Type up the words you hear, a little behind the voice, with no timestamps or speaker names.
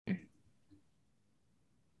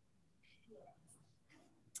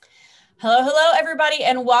Hello, hello, everybody,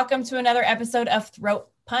 and welcome to another episode of Throat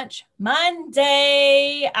Punch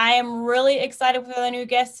Monday. I am really excited for the new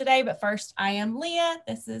guest today, but first, I am Leah.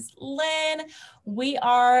 This is Lynn. We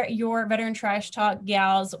are your veteran trash talk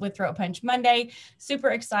gals with Throat Punch Monday. Super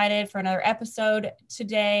excited for another episode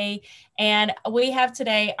today. And we have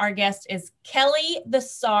today, our guest is Kelly the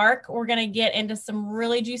Sark. We're going to get into some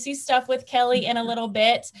really juicy stuff with Kelly in a little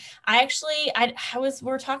bit. We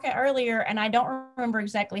were talking earlier, and I don't remember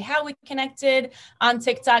exactly how we connected on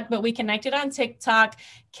TikTok, but we connected on TikTok.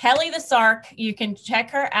 Kelly the Sark, you can check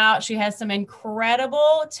her out. She has some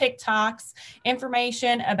incredible TikToks,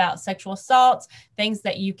 information about sexual assault, things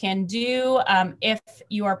that you can do if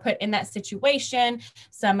you are put in that situation,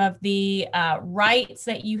 some of the rights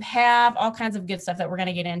that you have, all kinds of good stuff that we're going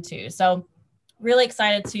to get into. So really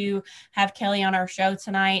excited to have Kelly on our show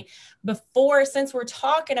tonight. Since we're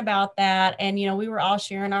talking about that, and we were all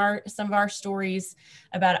sharing some of our stories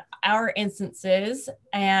about our instances,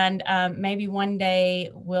 and maybe one day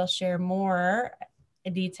we'll share more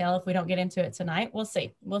detail if we don't get into it tonight. We'll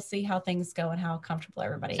see how things go and how comfortable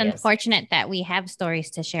everybody is. It's unfortunate that we have stories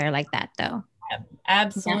to share like that, though.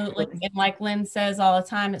 Absolutely. And like Lynn says all the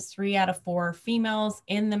time, it's 3 out of 4 females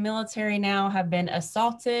in the military now have been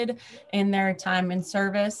assaulted in their time in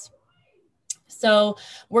service. So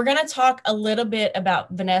we're going to talk a little bit about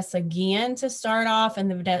Vanessa Guillen to start off, and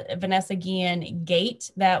the Vanessa Guillen gate,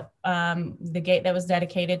 the gate that was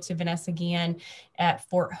dedicated to Vanessa Guillen at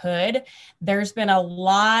Fort Hood. There's been a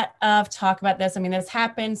lot of talk about this. I mean, this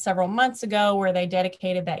happened several months ago where they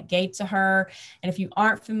dedicated that gate to her. And if you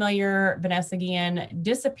aren't familiar, Vanessa Guillen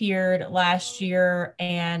disappeared last year,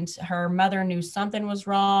 and her mother knew something was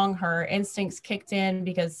wrong. Her instincts kicked in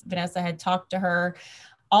because Vanessa had talked to her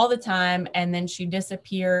all the time, and then she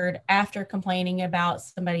disappeared after complaining about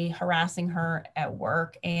somebody harassing her at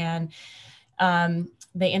work. And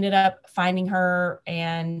they ended up finding her,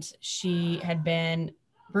 and she had been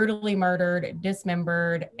brutally murdered,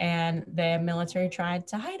 dismembered, and the military tried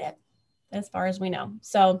to hide it, as far as we know.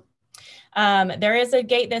 So there is a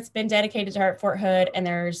gate that's been dedicated to her at Fort Hood, and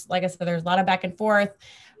there's, like I said, there's a lot of back and forth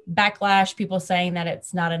backlash, people saying that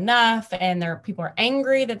it's not enough, and people are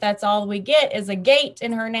angry that that's all we get is a gate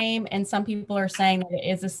in her name, and some people are saying that it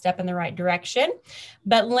is a step in the right direction.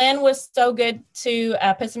 But Lynn was so good to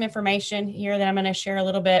put some information here that I'm going to share a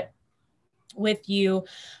little bit with you.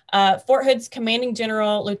 Fort Hood's commanding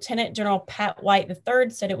general, Lieutenant General Pat White III,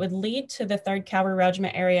 said it would lead to the 3rd Cavalry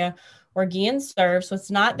Regiment area where Guillen serves. So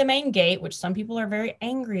it's not the main gate, which some people are very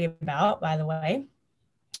angry about, by the way.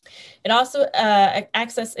 It's also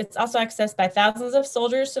accessed by thousands of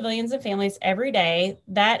soldiers, civilians, and families every day.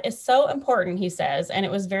 That is so important, he says, and it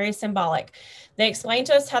was very symbolic. They explained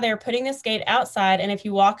to us how they are putting this gate outside, and if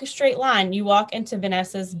you walk a straight line, you walk into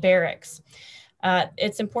Vanessa's barracks.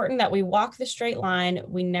 It's important that we walk the straight line.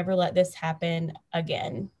 We never let this happen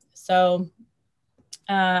again. So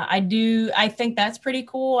I think that's pretty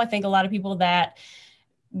cool. I think a lot of people that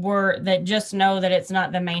just know that it's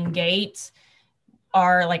not the main gate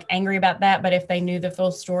are like angry about that, but if they knew the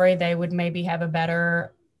full story, they would maybe have a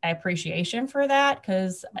better appreciation for that,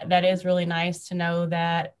 because that is really nice to know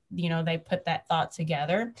that they put that thought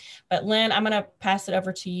together. But Lynn, I'm going to pass it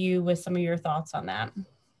over to you with some of your thoughts on that.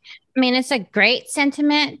 I mean, it's a great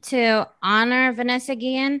sentiment to honor Vanessa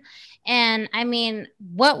Guillen. And I mean,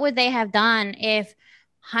 what would they have done if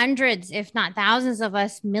hundreds, if not thousands of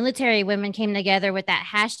us military women came together with that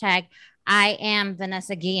hashtag, I am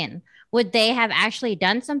Vanessa Guillen? Would they have actually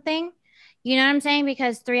done something? You know what I'm saying?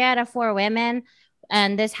 Because 3 out of 4 women,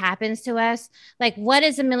 and this happens to us, like, what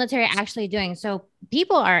is the military actually doing? So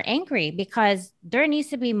people are angry because there needs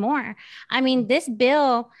to be more. I mean, this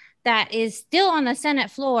bill that is still on the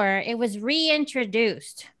Senate floor, it was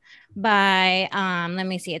reintroduced by, let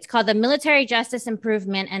me see, it's called the Military Justice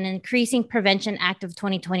Improvement and Increasing Prevention Act of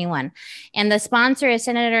 2021. And the sponsor is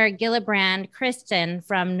Senator Gillibrand Kristen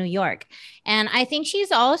from New York. And I think she's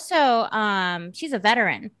also, she's a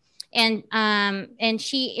veteran. And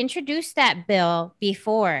she introduced that bill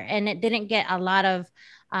before, and it didn't get a lot of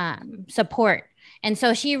support. And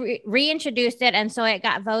so she reintroduced it, and so it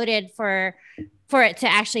got voted for it to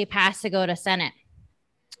actually pass to go to Senate,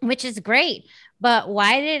 which is great. But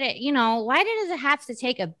why did it have to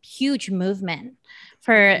take a huge movement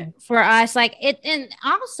for us? Like it, and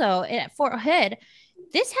also at Fort Hood,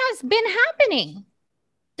 this has been happening.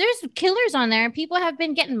 There's killers on there, and people have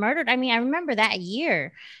been getting murdered. I mean, I remember that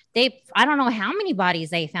year. I don't know how many bodies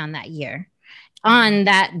they found that year on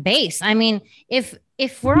that base. I mean, if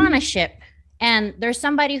we're on a ship and there's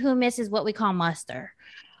somebody who misses what we call muster,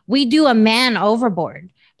 we do a man overboard,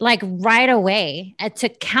 like right away, to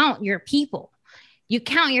count your people. You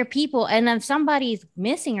count your people, and if somebody's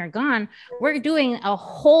missing or gone, we're doing a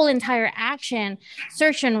whole entire action,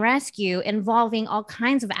 search and rescue, involving all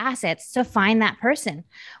kinds of assets to find that person.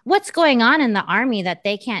 What's going on in the Army that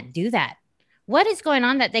they can't do that? What is going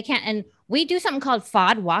on that they can't? And we do something called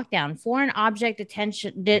FOD walkdown, foreign object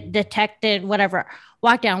detention detected, whatever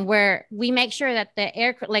walkdown, where we make sure that the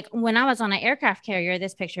air, like when I was on an aircraft carrier,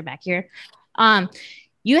 this picture back here,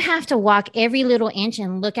 you have to walk every little inch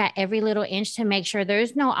and look at every little inch to make sure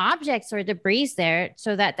there's no objects or debris there,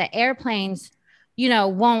 so that the airplanes,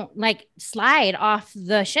 won't like slide off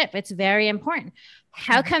the ship. It's very important.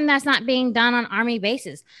 How come that's not being done on Army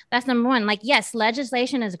bases? That's number one. Like, yes,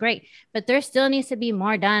 legislation is great, but there still needs to be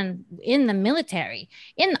more done in the military,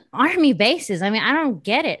 in the Army bases. I mean, I don't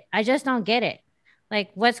get it. I just don't get it.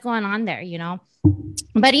 Like, what's going on there,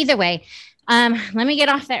 But either way, let me get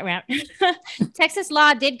off that rant. Texas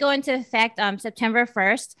law did go into effect September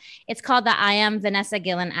 1st. It's called the I Am Vanessa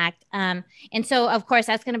Guillen Act. And so, of course,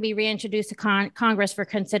 that's going to be reintroduced to Congress for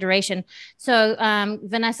consideration. So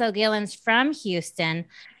Vanessa Guillen's from Houston.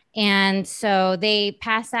 And so they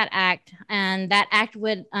passed that act, and that act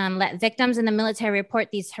would let victims in the military report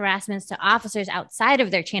these harassments to officers outside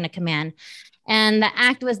of their chain of command. And the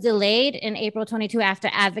act was delayed in April 22 after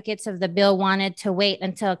advocates of the bill wanted to wait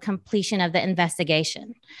until completion of the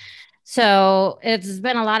investigation. So it's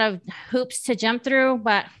been a lot of hoops to jump through,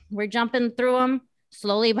 but we're jumping through them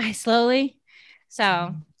slowly by slowly.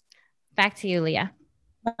 So back to you, Leah.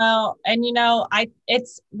 Well, and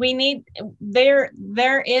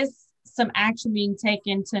there is some action being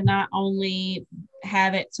taken to not only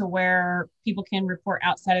have it to where people can report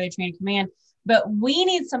outside of their chain of command, but we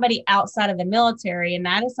need somebody outside of the military. And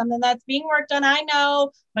that is something that's being worked on. I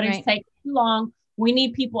know, but it's taking too long. We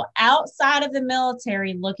need people outside of the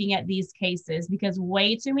military looking at these cases, because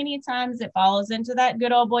way too many times it falls into that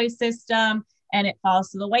good old boy system and it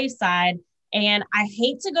falls to the wayside. And I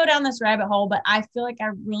hate to go down this rabbit hole, but I feel like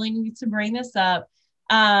I really need to bring this up.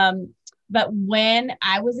 But when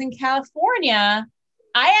I was in California,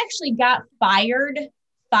 I actually got fired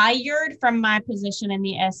from my position in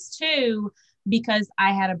the S2 because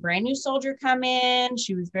I had a brand new soldier come in.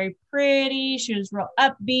 She was very pretty. She was real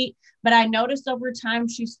upbeat. But I noticed over time,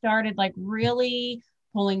 she started like really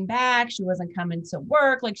pulling back. She wasn't coming to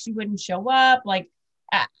work. Like she wouldn't show up.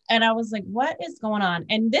 And I was like, what is going on?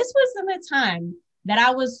 And this was in the time that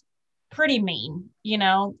I was pretty mean.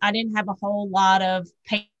 I didn't have a whole lot of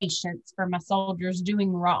patience for my soldiers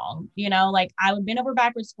doing wrong. Like I would bend over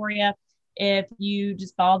backwards for you if you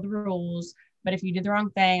just followed the rules. But if you did the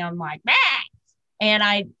wrong thing, I'm like, bah! And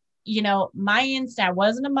my instinct, I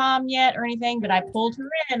wasn't a mom yet or anything, but I pulled her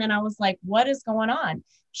in and I was like, what is going on?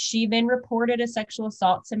 She then reported a sexual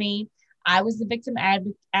assault to me. I was the victim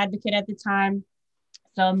advocate at the time.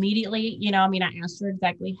 So immediately, I asked her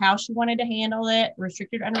exactly how she wanted to handle it,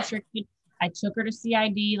 restricted, unrestricted. I took her to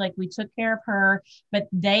CID, like we took care of her, but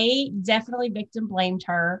they definitely victim blamed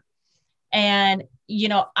her. And,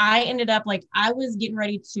 I ended up like, I was getting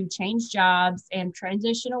ready to change jobs and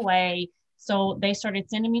transition away. So they started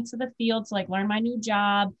sending me to the field to like learn my new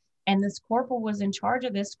job. And this corporal was in charge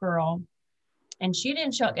of this girl. And she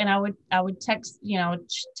didn't show up. And I would text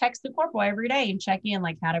the corporal every day and check in,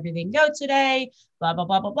 like, how'd everything go today? Blah, blah,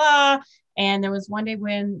 blah, blah, blah. And there was one day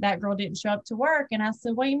when that girl didn't show up to work. And I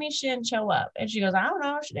said, what do you mean she didn't show up? And she goes, I don't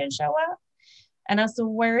know. She didn't show up. And I said,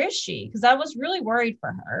 where is she? Because I was really worried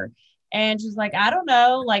for her. And she's like, I don't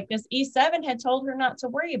know. Like this E7 had told her not to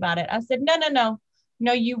worry about it. I said, no,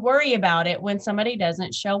 you worry about it when somebody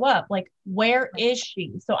doesn't show up. Like, where is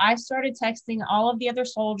she? So I started texting all of the other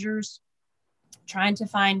soldiers, trying to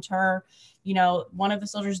find her. One of the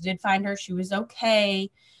soldiers did find her. She was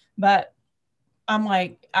okay. But I'm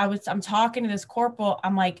like, I'm talking to this corporal.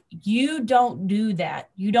 I'm like, you don't do that.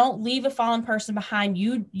 You don't leave a fallen person behind.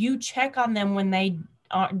 You check on them when they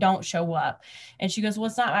don't show up. And she goes, well,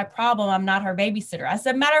 it's not my problem. I'm not her babysitter. I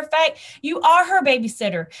said, matter of fact, you are her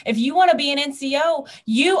babysitter. If you want to be an NCO,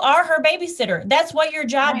 you are her babysitter. That's what your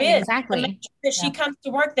job is. Exactly. To make sure that she comes to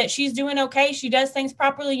work, that she's doing okay. She does things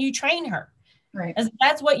properly. You train her. Right.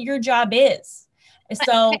 That's what your job is.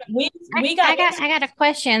 So I got a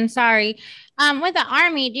question. Sorry. With the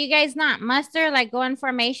Army, do you guys not muster, like go in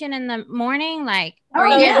formation in the morning? Like, or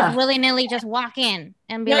you just willy-nilly just walk in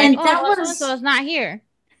and be like, so it's not here.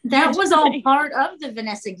 That was all part of the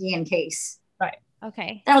Vanessa Guillen case. Right.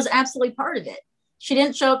 Okay. That was absolutely part of it. She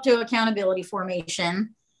didn't show up to accountability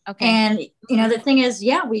formation. Okay. And, the thing is,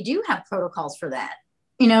 we do have protocols for that.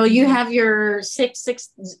 You have your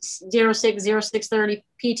 6606030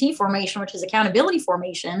 PT formation, which is accountability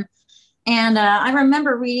formation. And I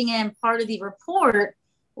remember reading in part of the report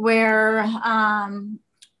where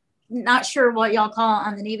not sure what y'all call it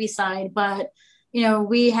on the Navy side, but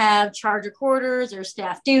we have charge of quarters or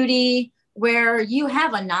staff duty, where you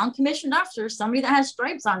have a non-commissioned officer, somebody that has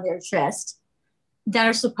stripes on their chest, that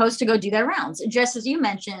are supposed to go do their rounds, just as you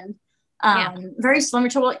mentioned. Very similar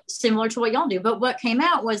to what y'all do. But what came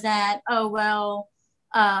out was that,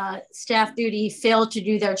 staff duty failed to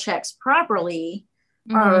do their checks properly,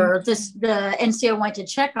 or the NCO went to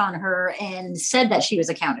check on her and said that she was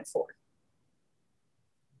accounted for.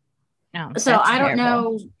 Oh, so I don't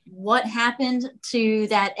know what happened to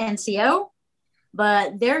that NCO,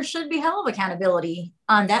 but there should be hell of accountability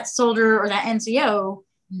on that soldier or that NCO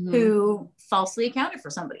who falsely accounted for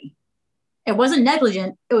somebody. It wasn't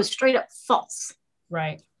negligent. It was straight up false.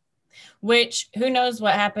 Right. Which, who knows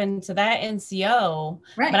what happened to that NCO,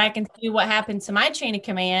 right. But I can tell you what happened to my chain of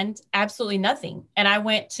command. Absolutely nothing. And I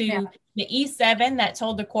went to the E7 that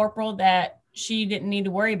told the corporal that she didn't need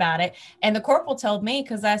to worry about it. And the corporal told me,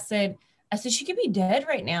 because I said, she could be dead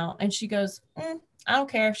right now. And she goes, I don't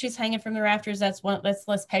care if she's hanging from the rafters. That's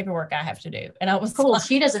less paperwork I have to do. And I was cool. Like,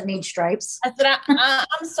 she doesn't need stripes. I said,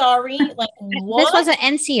 I'm sorry. Like, what? This was an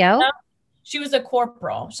NCO? She was a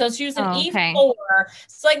corporal. So she was an E4.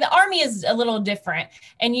 So like the Army is a little different.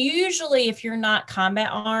 And usually if you're not combat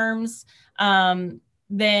arms,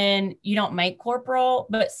 then you don't make corporal,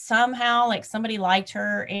 but somehow like somebody liked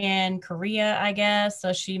her in Korea, I guess.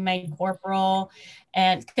 So she made corporal.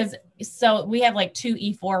 And so we have like 2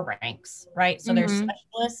 E4 ranks, right? So there's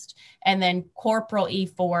specialist and then corporal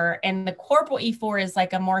E4. And the corporal E4 is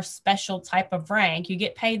like a more special type of rank. You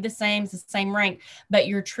get paid the same, it's the same rank, but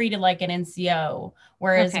you're treated like an NCO.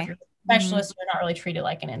 Whereas if you're a specialist, you're not really treated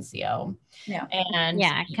like an NCO. Yeah. And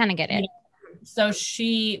I kind of get it. So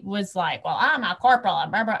she was like, well, I'm a corporal.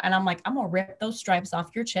 And I'm like, I'm going to rip those stripes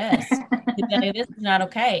off your chest. This is not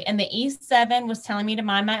okay. And the E7 was telling me to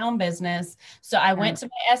mind my own business. So I went to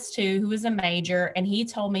my S2, who was a major, and he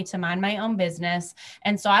told me to mind my own business.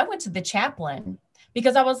 And so I went to the chaplain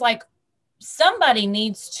because I was like, somebody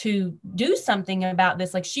needs to do something about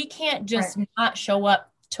this. Like, she can't just not show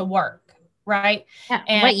up to work. Right. Yeah.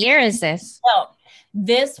 And what year is this? Well,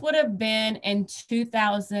 this would have been in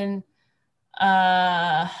 2009.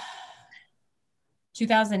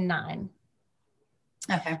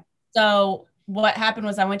 Okay. So what happened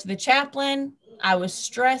was I went to the chaplain. I was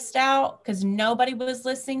stressed out because nobody was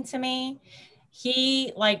listening to me.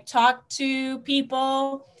 He like talked to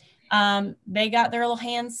people. They got their little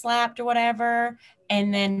hands slapped or whatever.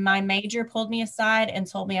 And then my major pulled me aside and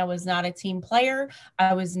told me I was not a team player.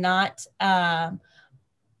 I was not, I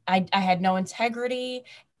had no integrity,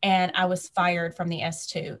 and I was fired from the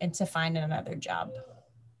S2 and to find another job.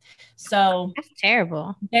 So that's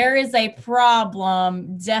terrible. There is a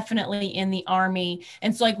problem definitely in the Army.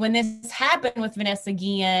 And so like when this happened with Vanessa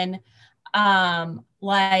Guillen,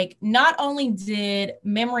 like not only did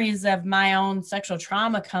memories of my own sexual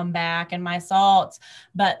trauma come back and my assaults,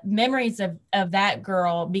 but memories of that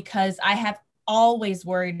girl, because I have always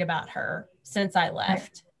worried about her since I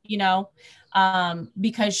left,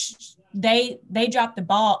 because they dropped the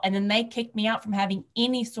ball and then they kicked me out from having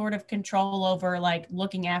any sort of control over like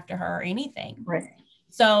looking after her or anything. Right.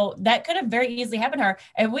 So that could have very easily happened to her.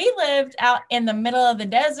 If we lived out in the middle of the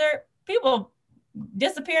desert, people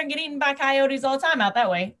disappear and get eaten by coyotes all the time out that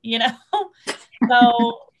way,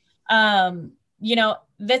 So,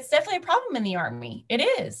 that's definitely a problem in the Army. It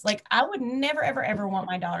is. Like, I would never, ever, ever want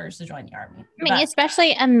my daughters to join the Army. I mean,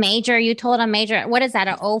 especially a major, you told a major, what is that,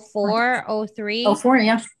 a 04, 03? 04,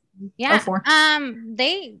 yeah. Yeah. 04.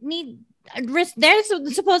 They need, they're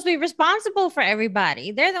supposed to be responsible for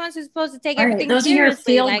everybody. They're the ones who's supposed to take everything Those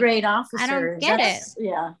seriously. Are your field grade officers. I don't get it.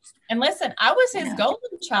 Yeah. And listen, I was his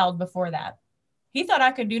golden child before that. He thought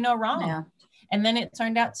I could do no wrong. Yeah. And then it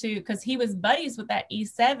turned out because he was buddies with that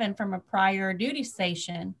E7 from a prior duty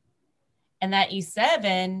station. And that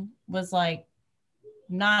E7 was like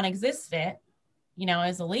non-existent,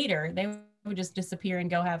 as a leader. They would just disappear and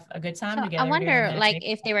go have a good time together. I wonder like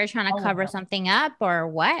if they were trying to cover something up or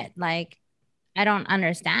what. Like, I don't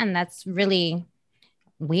understand. That's really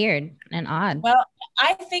weird and odd. Well,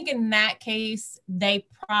 I think in that case, they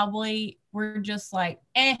probably were just like,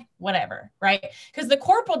 whatever, right? Because the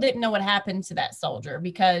corporal didn't know what happened to that soldier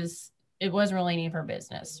because it wasn't really any of her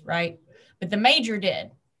business, right? But the major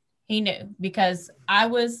did. He knew because I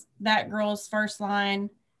was that girl's first line,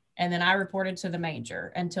 and then I reported to the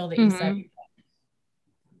major until the E7.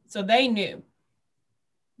 So they knew.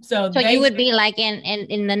 So you would be like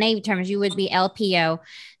in the Navy terms, you would be LPO.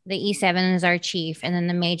 The E7 is our chief, and then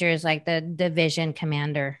the major is like the division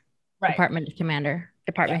commander, department commander,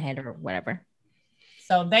 department head, or whatever.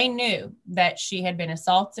 So they knew that she had been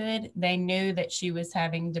assaulted. They knew that she was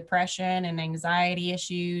having depression and anxiety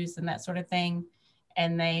issues and that sort of thing.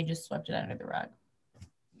 And they just swept it under the rug.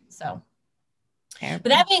 So, but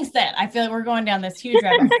that being said, I feel like we're going down this huge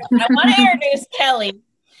rabbit hole. I want to introduce Kelly.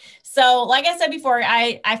 So like I said before,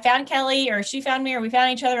 I found Kelly, or she found me, or we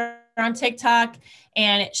found each other on TikTok.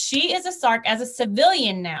 And she is a SARC as a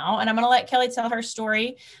civilian now. And I'm going to let Kelly tell her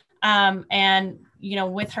story. And, you know,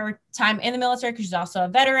 with her time in the military, because she's also a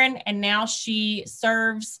veteran, and now she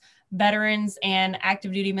serves veterans and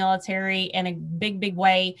active duty military in a big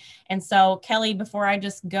way. And so, Kelly, before I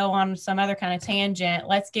just go on some other kind of tangent,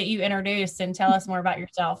 let's get you introduced and tell us more about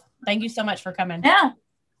yourself. Thank you so much for coming. Yeah,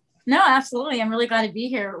 no, absolutely. I'm really glad to be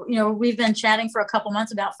here. You know, we've been chatting for a couple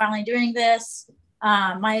months about finally doing this.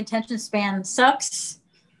 My attention span sucks.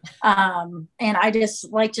 And I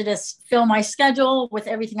just like to just fill my schedule with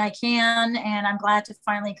everything I can. And I'm glad to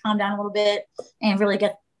finally calm down a little bit and really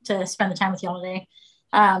get to spend the time with y'all today.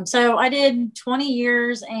 So I did 20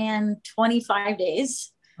 years and 25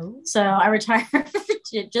 days. Ooh. So I retired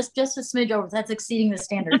just a smidge over. That's exceeding the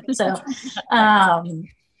standard. So,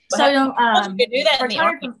 you could do that in the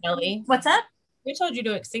Army, Kelly. What's that? We told you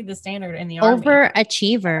to exceed the standard in the Army.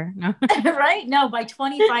 Overachiever. No. Right? No, by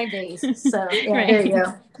 25 days. So yeah, right. There you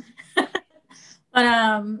go.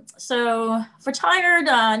 But so retired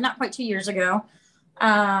not quite 2 years ago.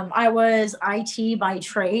 I was IT by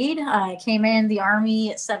trade. I came in the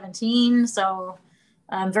Army at 17. So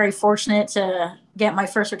I'm very fortunate to get my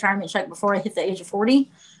first retirement check before I hit the age of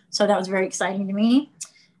 40. So that was very exciting to me.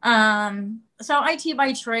 So IT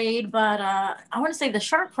by trade, but I want to say the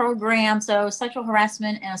SHARP program, so Sexual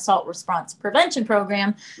Harassment and Assault Response Prevention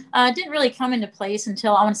Program, didn't really come into place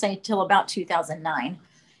until, I want to say, until about 2009.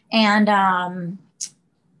 And,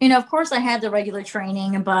 you know, of course I had the regular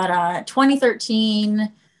training, but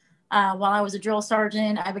 2013, while I was a drill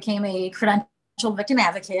sergeant, I became a credentialed victim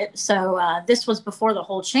advocate. So this was before the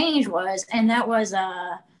whole change was, and that was,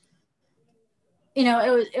 you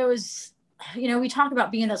know, it was, you know, we talk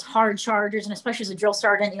about being those hard chargers, and especially as a drill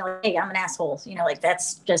sergeant, you know, like, hey, I'm an asshole, you know, like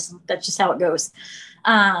that's just how it goes.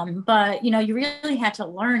 But, you know, you really have to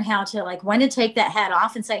learn how to, like, when to take that hat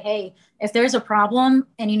off and say, hey, if there's a problem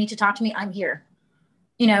and you need to talk to me, I'm here,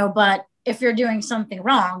 you know, but if you're doing something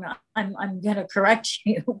wrong, I'm going to correct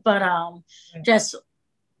you. But just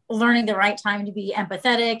learning the right time to be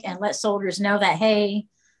empathetic and let soldiers know that, hey,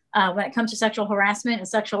 when it comes to sexual harassment and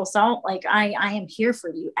sexual assault, like I am here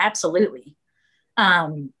for you. Absolutely.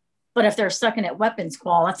 But if they're stuck in at weapons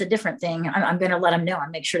qual, that's a different thing. I'm going to let them know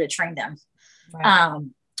and make sure to train them. Right.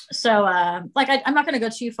 So like, I'm not going to go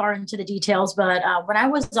too far into the details, but when I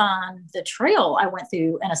was on the trail, I went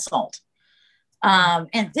through an assault.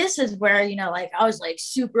 And this is where, you know, like I was like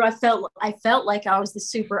super, I felt like I was the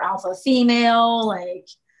super alpha female, like,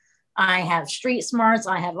 I have street smarts.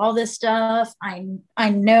 I have all this stuff. I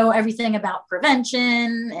know everything about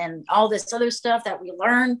prevention and all this other stuff that we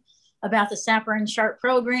learn about the SAPR and SHARP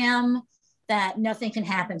program, that nothing can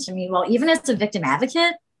happen to me. Well, even as a victim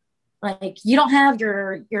advocate, like you don't have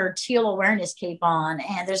your teal awareness cape on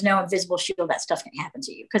and there's no invisible shield that stuff can happen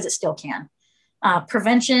to you, because it still can.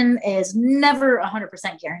 Prevention is never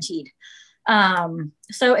 100% guaranteed.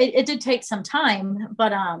 So it did take some time,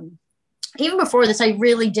 but even before this, I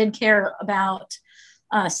really did care about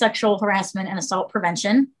sexual harassment and assault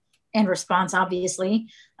prevention and response, obviously.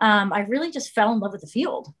 I really just fell in love with the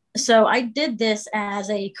field. So I did this as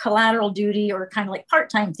a collateral duty or kind of like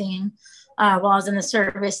part-time thing while I was in the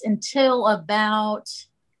service until about,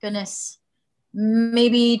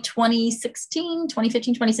 maybe 2015,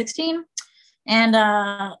 2016. And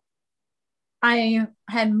I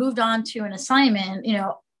had moved on to an assignment. You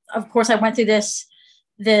know, of course, I went through this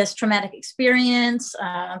traumatic experience.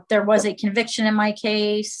 There was a conviction in my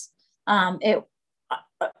case.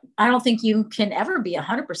 I don't think you can ever be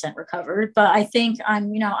 100% recovered, but I think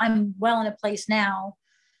I'm well in a place now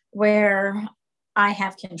where I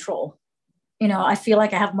have control. You know, I feel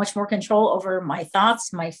like I have much more control over my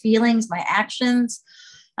thoughts, my feelings, my actions.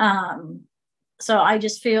 So I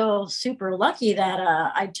just feel super lucky that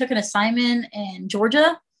I took an assignment in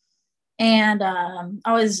Georgia, and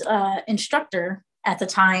I was instructor at the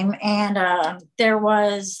time. And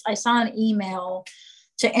I saw an email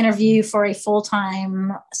to interview for a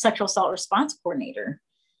full-time sexual assault response coordinator.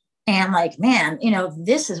 And like, man, you know,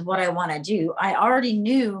 this is what I want to do. I already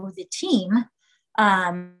knew the team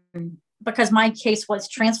because my case was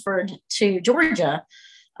transferred to Georgia.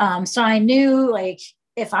 So I knew, like,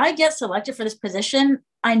 if I get selected for this position,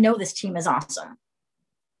 I know this team is awesome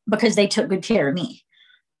because they took good care of me.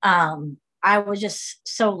 I was just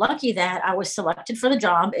so lucky that I was selected for the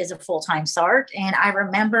job as a full-time SART. And I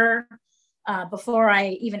remember before I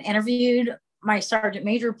even interviewed, my sergeant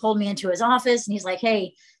major pulled me into his office and he's like,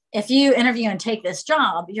 hey, if you interview and take this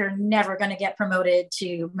job, you're never going to get promoted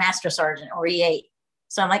to master sergeant or E8.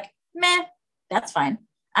 So I'm like, meh, that's fine.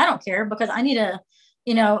 I don't care, because I need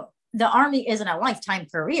the Army isn't a lifetime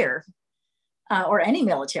career or any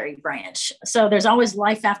military branch. So there's always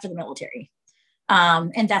life after the military.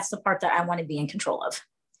 And that's the part that I want to be in control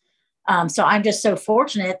of. So I'm just so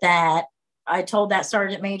fortunate that I told that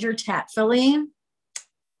sergeant major tactfully,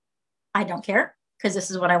 I don't care, because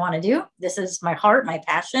this is what I want to do. This is my heart, my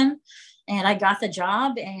passion. And I got the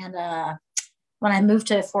job. And when I moved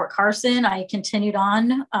to Fort Carson, I continued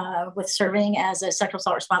on with serving as a sexual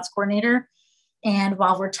assault response coordinator. And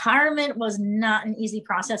while retirement was not an easy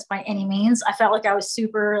process by any means, I felt like I was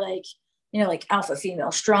super like alpha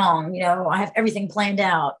female, strong, I have everything planned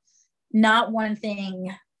out. Not one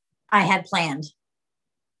thing I had planned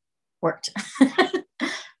worked.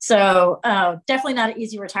 So definitely not an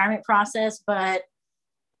easy retirement process, but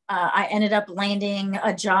I ended up landing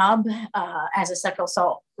a job as a sexual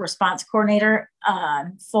assault response coordinator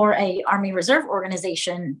for a Army Reserve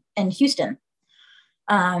organization in Houston.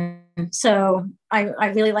 So I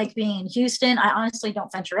really like being in Houston. I honestly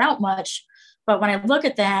don't venture out much, but when I look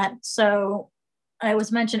at that, so I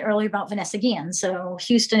was mentioned earlier about Vanessa Guillen. So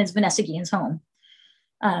Houston is Vanessa Guillen's home.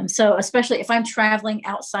 So especially if I'm traveling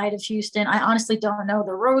outside of Houston, I honestly don't know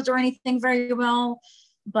the roads or anything very well,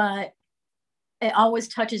 but it always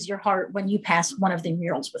touches your heart when you pass one of the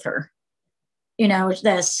murals with her.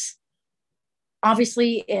 This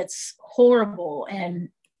obviously it's horrible and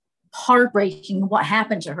heartbreaking what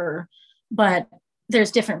happened to her, but there's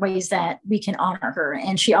different ways that we can honor her.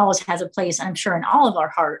 And she always has a place, I'm sure, in all of our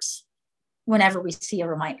hearts whenever we see a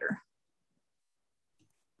reminder.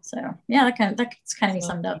 So yeah, that's kind of me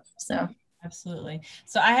summed up. So absolutely.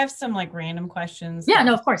 So I have some like random questions. Yeah,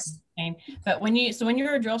 no, of course. But when you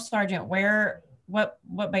were a drill sergeant,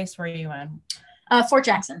 what base were you in? Fort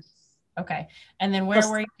Jackson. Okay. And then where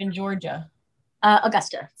were you in Georgia?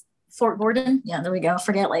 Augusta. Fort Gordon. Yeah, there we go.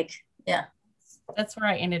 Yeah. That's where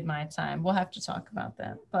I ended my time. We'll have to talk about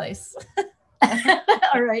that place.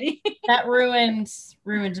 Alrighty. That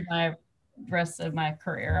ruined my rest of my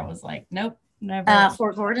career. I was like, nope, never.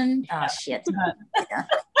 Fort Gordon. Oh shit. Yeah.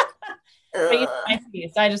 So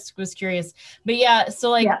I just was curious. But yeah,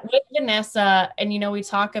 so with Vanessa, and we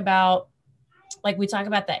talk about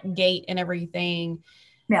that gate and everything.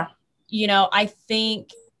 Yeah. I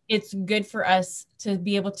think it's good for us to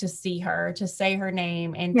be able to see her, to say her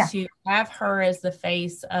name, and to have her as the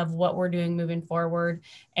face of what we're doing moving forward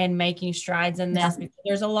and making strides in this. Because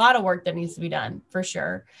there's a lot of work that needs to be done for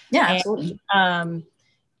sure. Yeah, absolutely. I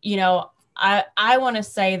want to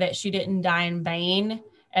say that she didn't die in vain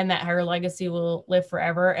and that her legacy will live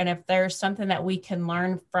forever. And if there's something that we can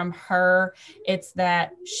learn from her, it's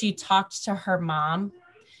that she talked to her mom,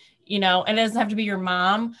 and it doesn't have to be your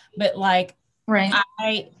mom, but right.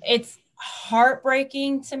 It's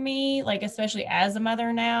heartbreaking to me, especially as a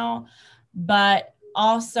mother now, but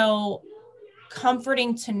also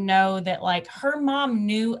comforting to know that her mom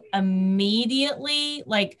knew immediately,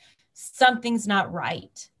 something's not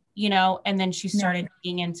right, and then she started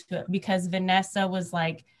digging into it, because Vanessa was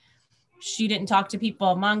she didn't talk to people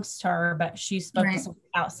amongst her, but she spoke to someone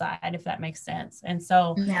outside, if that makes sense. And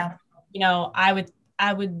so,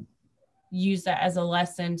 I would use that as a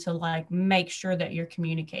lesson to make sure that you're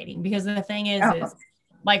communicating, because the thing is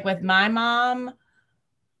with my mom,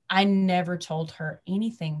 I never told her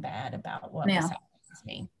anything bad about what was happening to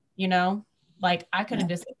me. I could have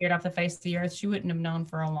disappeared off the face of the earth. She wouldn't have known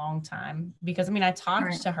for a long time, because I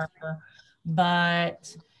talked to her,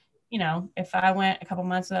 but if I went a couple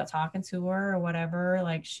months without talking to her or whatever,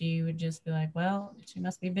 she would just be like, well, she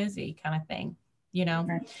must be busy, kind of thing,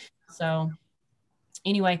 So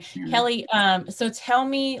anyway, Kelly, so tell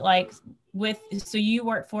me, so you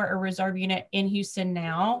work for a reserve unit in Houston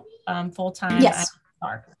now, full time? Yes.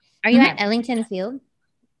 Are you at Ellington Field?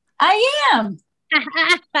 I am.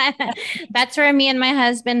 That's where me and my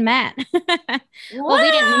husband met. Well,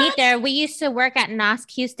 we didn't meet there. We used to work at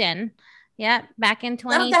NOSC Houston. Yep, back in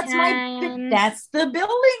 2010. That's the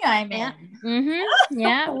building I'm in. Yeah. Mm-hmm.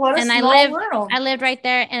 Yeah. What a and small world. I lived right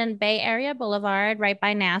there in Bay Area Boulevard, right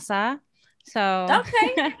by NASA. So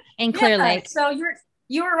okay. in Clear Lake. So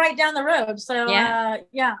you were right down the road. So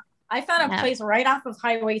I found a place right off of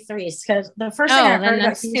Highway 3, because the first thing I heard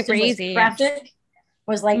about Houston was traffic.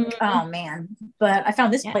 Was oh man, but I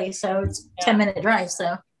found this place, so it's 10-minute drive.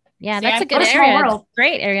 So that's a good area.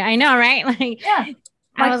 Great area. I know, right? Yeah.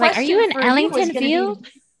 I was like, are you in Ellington Field?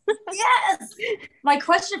 Yes. My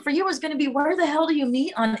question for you was going to be, where the hell do you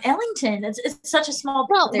meet on Ellington? It's such a small.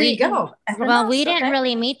 Well, there you go. Well, we didn't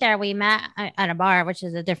really meet there. We met at a bar, which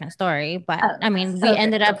is a different story. But I mean, we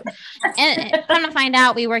ended up, and come to find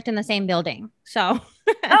out, we worked in the same building. So.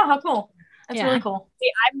 Oh, how cool! That's really cool.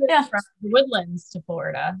 See, I moved from Woodlands to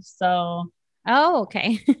Florida, so. Oh,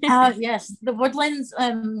 okay. Yes, the Woodlands,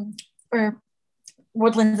 or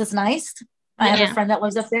Woodlands is nice. I have a friend that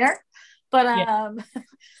lives up there, but I was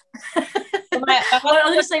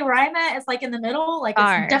gonna say where I'm at, it's like in the middle. Like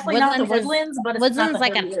it's definitely Woodlands not the Woodlands, but it's Woodlands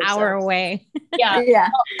like an hour away. Yeah, yeah.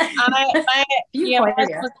 My husband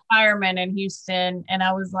was a fireman in Houston, and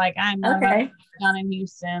I was like, I'm not down in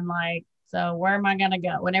Houston, like. So where am I going to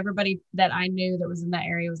go? When everybody that I knew that was in that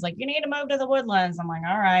area was like, you need to move to the Woodlands. I'm like,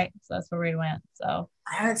 all right. So that's where we went. So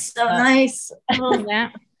it's so nice.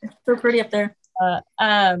 Yeah. It's so pretty up there.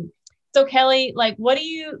 So Kelly, like, what do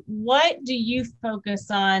you focus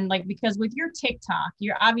on? Like, because with your TikTok,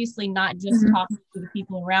 you're obviously not just talking to the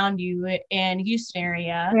people around you in Houston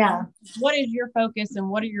area. Yeah. What is your focus and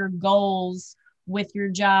what are your goals with your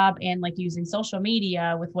job and like using social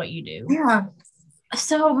media with what you do? Yeah.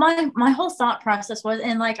 So my whole thought process was,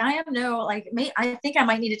 and like I think I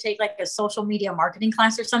might need to take like a social media marketing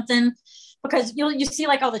class or something, because you see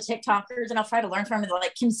like all the TikTokers, and I'll try to learn from them,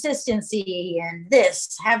 like consistency and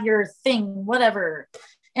this, have your thing, whatever.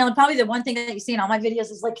 And probably the one thing that you see in all my videos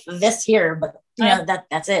is like this here, but you know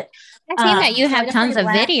that's it. I've seen that you have tons of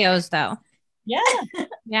videos though. Yeah,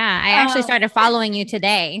 yeah. I actually started following you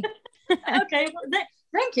today. Okay, well,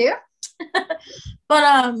 thank you.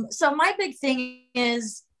 But so my big thing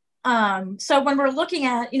is so when we're looking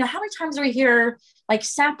at, how many times do we hear like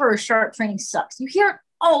sapper or sharp training sucks? You hear it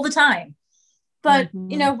all the time. But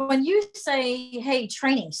when you say, hey,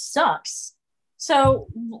 training sucks, so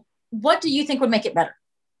what do you think would make it better?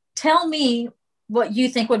 Tell me what you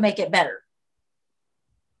think would make it better.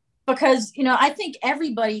 Because I think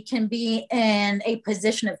everybody can be in a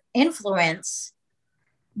position of influence.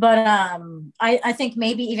 But I think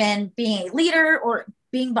maybe even being a leader or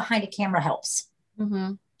being behind a camera helps.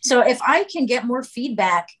 So if I can get more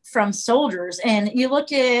feedback from soldiers, and you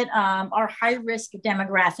look at our high risk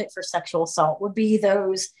demographic for sexual assault would be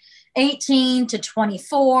those 18 to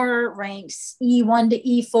 24, ranks E1 to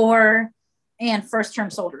E4, and first term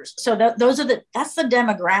soldiers. So that's the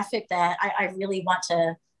demographic that I really want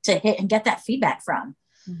to hit and get that feedback from.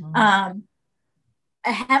 I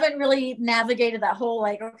haven't really navigated that whole,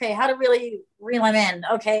 like, okay, how to really reel them in.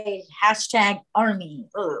 Okay, hashtag army,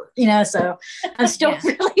 so I'm still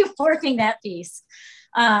really working that piece.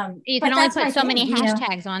 You can only put so many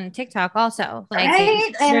hashtags on TikTok also.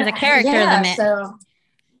 Like there's a character limit. So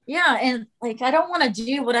and like I don't want to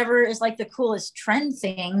do whatever is like the coolest trend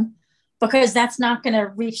thing, because that's not going to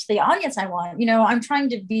reach the audience I want. I'm trying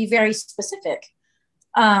to be very specific.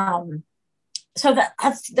 So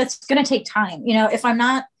that's going to take time. If I'm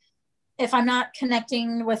not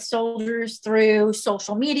connecting with soldiers through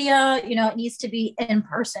social media, it needs to be in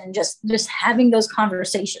person, just having those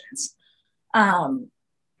conversations. And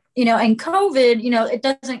COVID,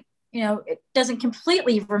 it doesn't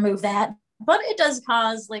completely remove that, but it does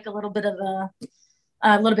cause like a little bit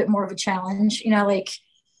more of a challenge, like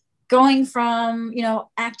going from,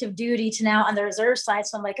 active duty to now on the reserve side.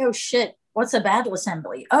 So I'm like, oh shit, what's a battle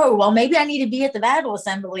assembly? Oh, well, maybe I need to be at the battle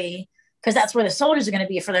assembly because that's where the soldiers are going to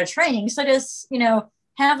be for their training. So just,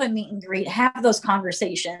 have a meet and greet, have those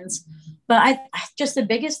conversations. But I just, the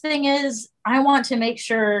biggest thing is I want to make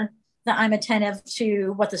sure that I'm attentive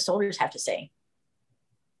to what the soldiers have to say,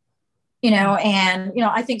 and,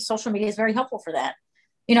 I think social media is very helpful for that.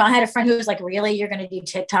 I had a friend who was like, really, you're going to do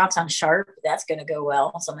TikToks on Sharp? That's going to go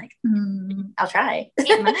well. So I'm like, I'll try.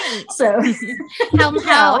 So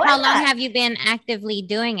how long have you been actively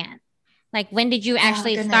doing it? Like, when did you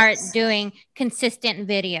actually start doing consistent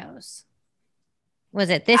videos? Was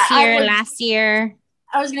it this year, last year?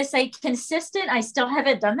 I was going to say consistent. I still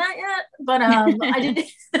haven't done that yet, but I did.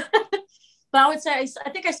 But I would say, I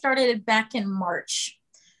think I started back in March.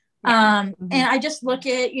 And I just look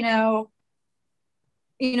at,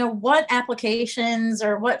 what applications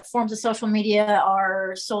or what forms of social media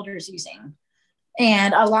are soldiers using.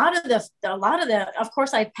 And a lot of the, of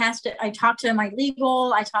course, I passed it. I talked to my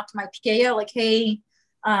legal, I talked to my PAO, like, hey,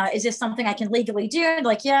 is this something I can legally do? And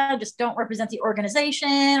like, yeah, just don't represent the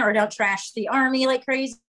organization or don't trash the army like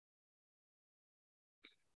crazy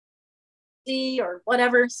or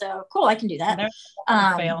whatever. So cool, I can do that.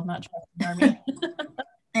 Fail, not trash the army.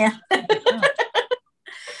 Yeah.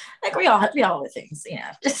 Like we all have things,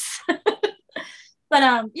 just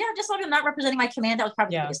but just like I'm not representing my command, that was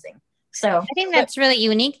probably the biggest thing. So I think that's really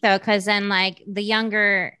unique though, because then like the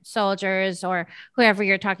younger soldiers or whoever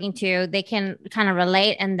you're talking to, they can kind of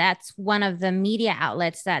relate. And that's one of the media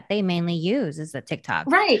outlets that they mainly use is the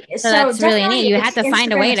TikTok. right. So that's really neat. You have to Instagram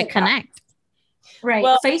find a way and to TikTok. connect. Right.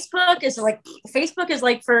 Well, Facebook is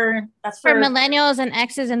like for millennials and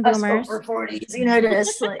X's and boomers. For 40s, you know, it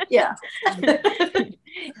is like, yeah.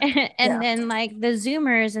 And then like the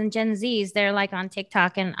Zoomers and Gen Zs, they're like on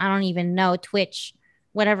TikTok and I don't even know Twitch,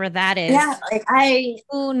 whatever that is. Yeah, like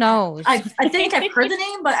who knows? I think I've heard the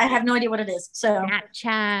name, but I have no idea what it is. So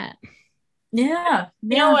Snapchat. Yeah.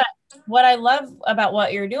 You know what I love about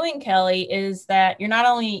what you're doing, Kelly, is that you're not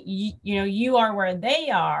only you are where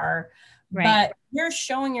they are, right, but you're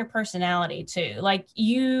showing your personality too. Like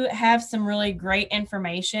you have some really great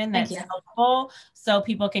information that's helpful so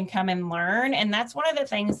people can come and learn. And that's one of the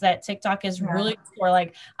things that TikTok is really cool.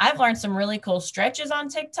 Like I've learned some really cool stretches on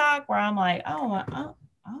TikTok where I'm like, oh.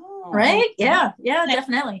 Right. Yeah,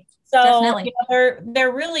 definitely. So definitely.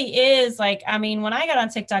 There really is like, I mean, when I got on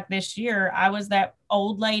TikTok this year, I was that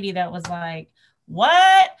old lady that was like,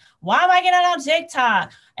 what? Why am I getting on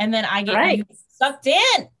TikTok? And then I get sucked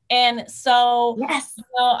in. And so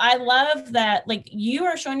I love that, like you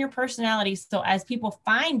are showing your personality. So as people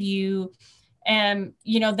find you and,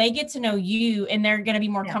 they get to know you and they're going to be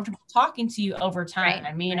more comfortable talking to you over time.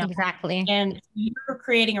 Right. Exactly. And you're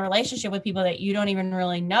creating a relationship with people that you don't even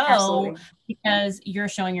really know because you're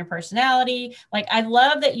showing your personality. Like, I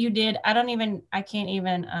love that you did. I can't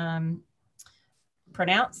even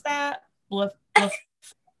pronounce that.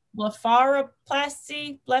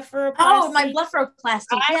 Blepharoplasty. Oh, my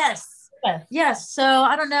blepharoplasty. Yes. So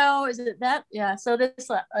I don't know. Is it that? Yeah. So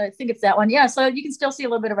this, I think it's that one. Yeah. So you can still see a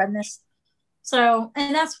little bit of redness. So,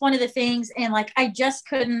 and that's one of the things. And like, I just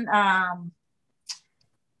couldn't, I'm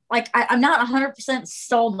not 100%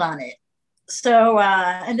 sold on it. So,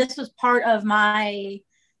 and this was part of my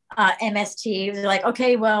MST. It was like,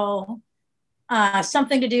 okay, well,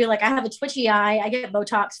 something to do. Like I have a twitchy eye. I get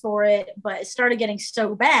Botox for it, but it started getting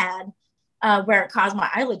so bad where it caused my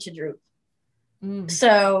eyelid to droop.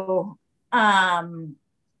 So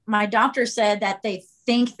my doctor said that they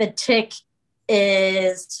think the tick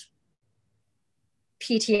is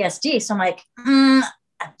PTSD. So I'm like, I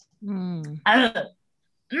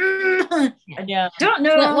don't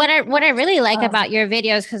know. What I really like about your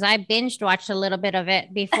videos, because I binged watched a little bit of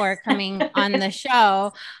it before coming on the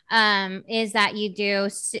show, is that you do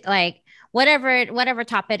like whatever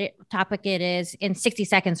topic it is in 60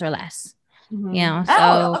 seconds or less.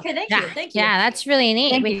 So okay, thank you. Yeah, that's really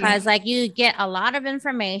neat because like you get a lot of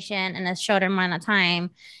information in a short amount of time.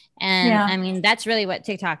 And I mean, that's really what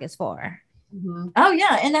TikTok is for. Oh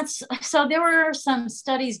yeah. And so there were some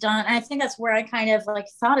studies done. And I think that's where I kind of like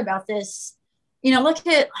thought about this, look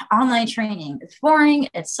at online training. It's boring.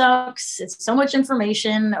 It sucks. It's so much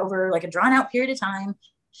information over like a drawn out period of time.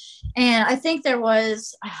 And I think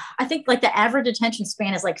like the average attention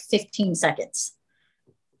span is like 15 seconds.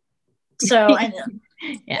 So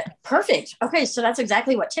perfect. Okay. So that's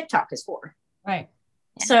exactly what TikTok is for. Right.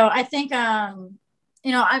 Yeah. So I think, I'm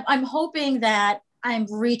hoping that I'm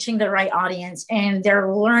reaching the right audience and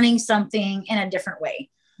they're learning something in a different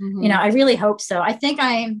way. I really hope so. I think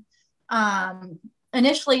I'm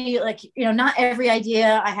initially like, not every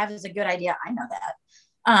idea I have is a good idea. I know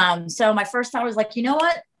that. So my first thought was like, you know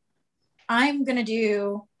what? I'm going to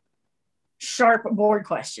do sharp board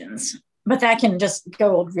questions, but that can just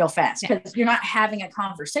go real fast because you're not having a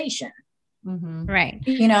conversation. Right.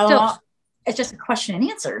 It's just a question and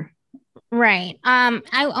answer. Right.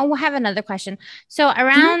 I will have another question. So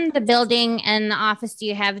around the building and the office, do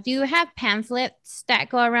you have pamphlets that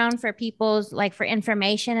go around for people's like for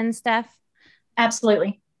information and stuff?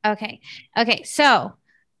 Absolutely. Okay. So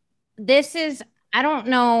this is, I don't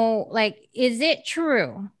know, like, is it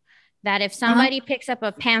true that if somebody picks up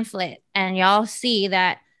a pamphlet and y'all see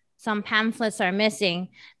that some pamphlets are missing,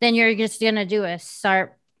 then you're just going to do a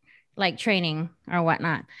SARP like training or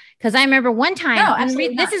whatnot? Because I remember one time,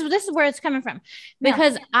 this is where it's coming from,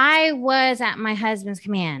 because I was at my husband's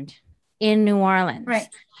command in New Orleans, right?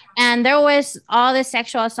 And there was all this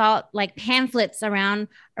sexual assault like pamphlets around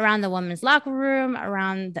the women's locker room,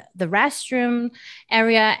 around the restroom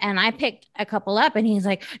area, and I picked a couple up, and he's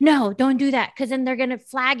like, "No, don't do that, because then they're gonna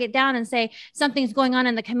flag it down and say something's going on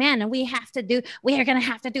in the command, and we are gonna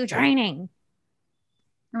have to do training."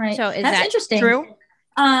 Right. So is that's that interesting. True?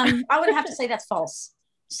 I would have to say that's false.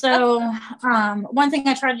 So one thing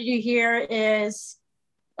I try to do here is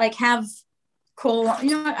like have cool,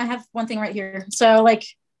 I have one thing right here. So like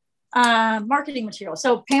marketing material.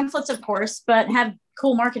 So pamphlets, of course, but have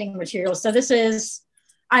cool marketing materials. So this is,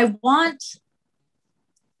 I want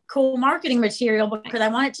cool marketing material because I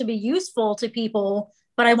want it to be useful to people,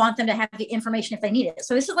 but I want them to have the information if they need it.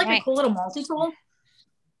 So this is like a cool little multi-tool.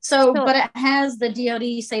 So, but it has the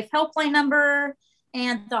DoD safe helpline number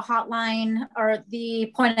and the hotline or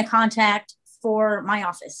the point of contact for my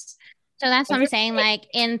office. So that's what I'm saying. Like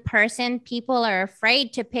in person, people are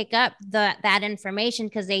afraid to pick up that information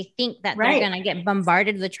because they think that they're going to get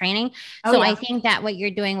bombarded with training. So I think that what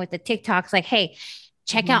you're doing with the TikToks, like, hey,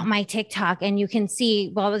 check out my TikTok and you can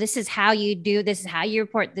see, well, this is how you do, this is how you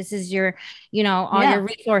report, this is your, you know, all your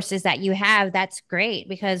resources that you have. That's great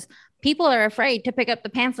because people are afraid to pick up the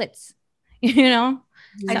pamphlets, you know?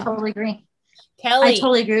 I totally agree. Kelly. I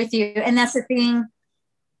totally agree with you. And that's the thing,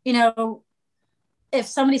 you know, if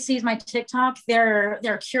somebody sees my TikTok, they're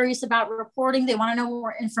curious about reporting, they want to know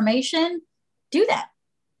more information, do that.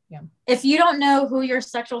 Yeah. If you don't know who your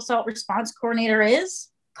sexual assault response coordinator is,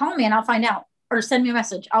 call me and I'll find out, or send me a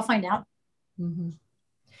message. I'll find out. Mm-hmm.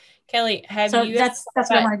 Kelly, have you that's what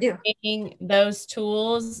I want to do. Taking those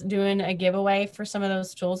tools, doing a giveaway for some of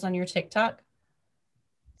those tools on your TikTok?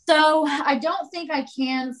 So I don't think I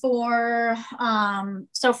can for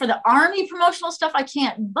the Army promotional stuff, I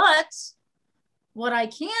can't, but what I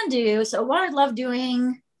can do, so what I'd love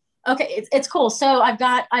doing, okay, it's cool. So I've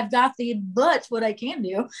got what I can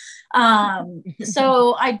do.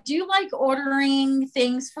 So I do like ordering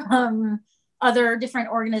things from other different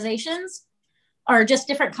organizations or just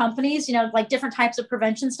different companies, you know, like different types of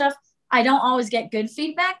prevention stuff. I don't always get good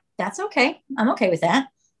feedback. That's okay. I'm okay with that.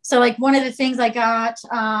 So like one of the things I got, so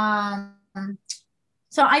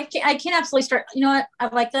I can absolutely start, you know what?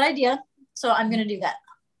 I like that idea. So I'm going to do that.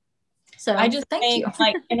 So I just think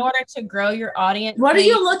like in order to grow your audience. What are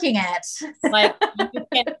you looking at? Like, you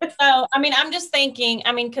can, so, I mean, I'm just thinking,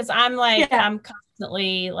 I mean, cause I'm like, I'm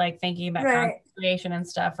constantly like thinking about content creation and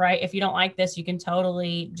stuff, right? If you don't like this, you can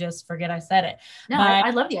totally just forget I said it. No, but,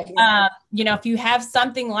 I love the idea. You know, if you have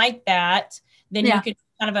something like that, then you could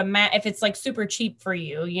kind of if it's like super cheap for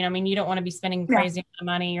you, you know, I mean, you don't want to be spending crazy amount of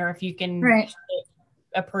money, or if you can get it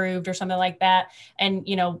approved or something like that. And,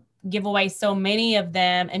 you know, give away so many of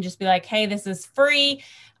them and just be like, hey, this is free.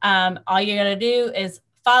 All you got to do is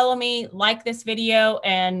follow me, like this video,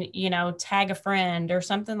 and, you know, tag a friend or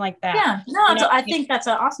something like that. Yeah, no, you know, I think that's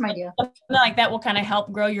an awesome idea. Something like that will kind of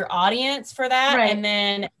help grow your audience for that. And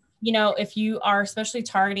then, you know, if you are especially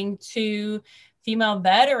targeting to female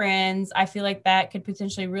veterans, I feel like that could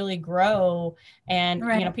potentially really grow. And,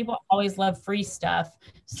 you know, people always love free stuff.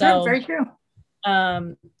 So very true.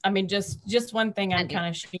 I mean, just one thing I'm kind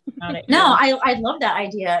of shooting out at. No, I love that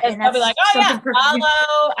idea. And I'll be like, oh yeah,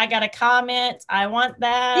 follow. I got a comment. I want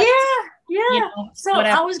that. Yeah. You know, so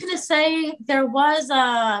whatever. I was gonna say there was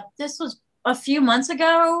this was a few months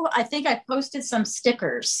ago. I think I posted some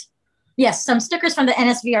stickers. Yes, some stickers from the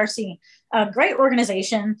NSVRC, a great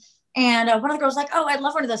organization. And one of the girls was like, oh, I'd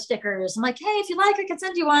love one of those stickers. I'm like, hey, if you like, I can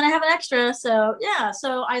send you one. I have an extra. So yeah,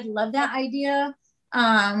 so I love that idea.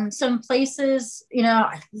 Some places, you know,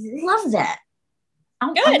 I love that.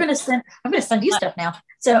 I'm gonna send you stuff now.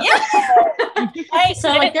 So hey, so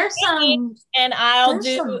like there's some, and I'll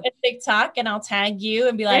do a TikTok and I'll tag you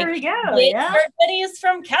and be like, there we go. Yeah, videos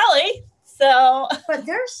from Kelly. So but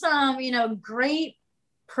there's some, you know, great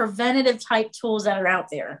preventative type tools that are out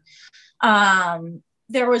there.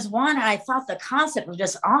 There was one, I thought the concept was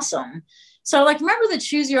just awesome. So like, remember the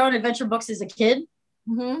Choose Your Own Adventure books as a kid?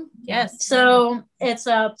 Mm-hmm. Yes. So it's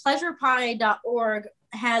pleasurepie.org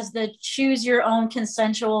has the Choose Your Own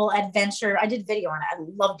Consensual Adventure. I did video on it. I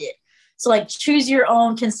loved it. So like Choose Your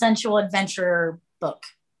Own Consensual Adventure book.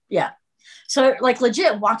 Yeah. So like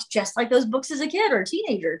legit walked just like those books as a kid or a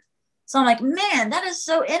teenager. So I'm like, man, that is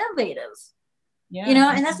so innovative. Yeah. You know,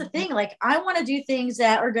 and that's the thing. Like I want to do things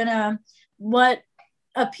that are gonna, what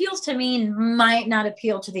appeals to me might not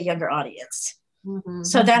appeal to the younger audience. Mm-hmm.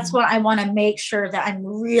 So that's what I want to make sure that I'm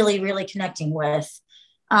really, really connecting with.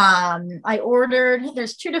 I ordered,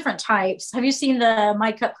 there's 2 different types. Have you seen the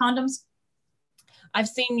My Cup condoms? I've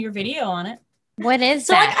seen your video on it. What is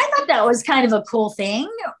so that? Like, I thought that was kind of a cool thing,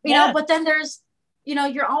 you know, but then there's, you know,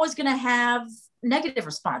 you're always going to have negative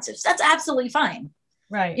responses. That's absolutely fine.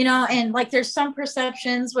 Right. You know, and like, there's some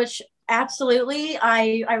perceptions, which absolutely,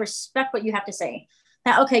 I respect what you have to say.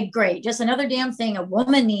 Now, okay, great. Just another damn thing a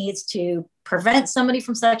woman needs to prevent somebody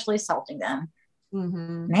from sexually assaulting them.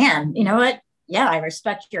 Mm-hmm. Man, you know what? Yeah, I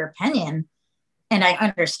respect your opinion and I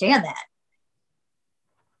understand that.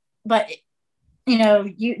 But, you know,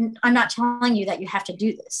 I'm not telling you that you have to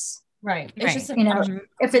do this. Right. It's just, you know,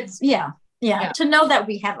 if it's, to know that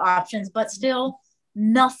we have options, but still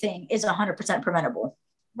nothing is 100% preventable.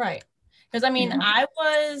 Right. Because I mean, I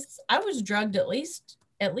was drugged at least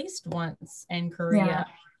once in Korea.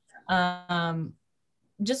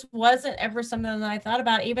 just wasn't ever something that I thought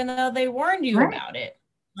about, even though they warned you about it.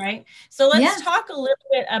 Right. So let's talk a little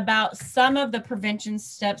bit about some of the prevention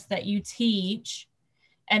steps that you teach.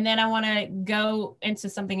 And then I want to go into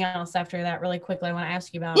something else after that really quickly. I want to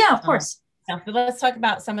ask you about. Yeah, of course. But let's talk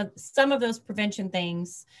about some of those prevention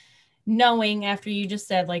things, knowing after you just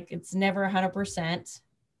said, like, it's never 100%,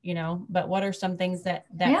 you know, but what are some things that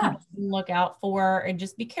people can look out for and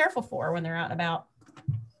just be careful for when they're out and about?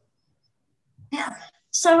 Yeah.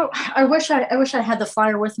 So I wish I had the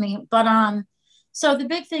flyer with me, but so the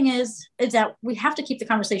big thing is that we have to keep the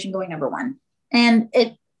conversation going, number one. And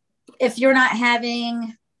if you're not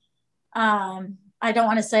having, I don't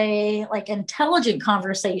want to say like intelligent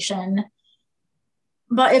conversation,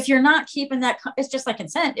 but if you're not keeping that, it's just like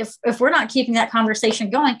consent. If we're not keeping that conversation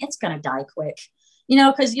going, it's going to die quick, you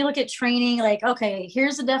know, because you look at training, like, okay,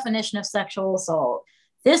 here's the definition of sexual assault.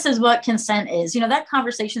 This is what consent is. You know, that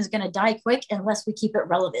conversation is going to die quick unless we keep it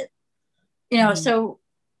relevant, you know, so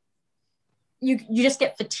you just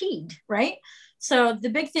get fatigued, right? So the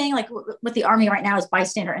big thing, like with the Army right now, is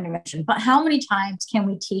bystander intervention. But how many times can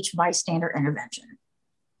we teach bystander intervention?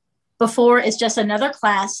 Before it's just another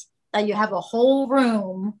class that you have a whole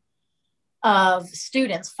room of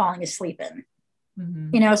students falling asleep in.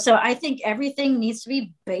 You know, so I think everything needs to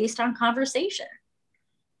be based on conversation.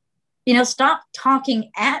 You know, stop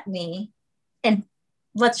talking at me and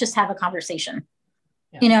let's just have a conversation.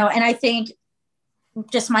 You know, and I think,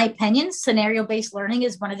 just my opinion, scenario-based learning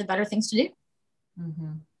is one of the better things to do.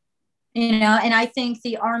 You know, and I think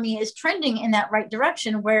the Army is trending in that right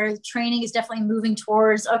direction, where training is definitely moving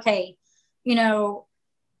towards, okay, you know,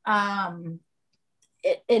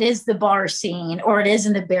 it is the bar scene, or it is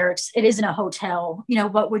in the barracks, it is in a hotel. You know,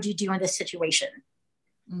 what would you do in this situation?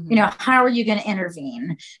 You know, how are you going to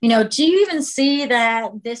intervene? You know, do you even see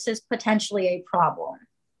that this is potentially a problem?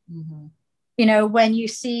 You know, when you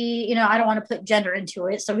see, you know, I don't want to put gender into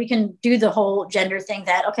it, so we can do the whole gender thing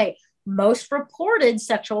that, okay, most reported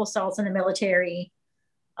sexual assaults in the military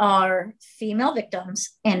are female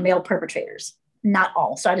victims and male perpetrators, not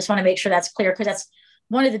all. So I just want to make sure that's clear, because that's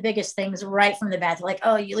one of the biggest things right from the bat. They're like,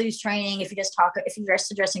 oh, you lose training if you're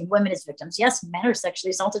just addressing women as victims. Yes, men are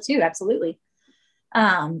sexually assaulted too, absolutely.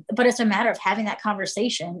 But it's a matter of having that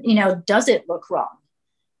conversation. You know, does it look wrong?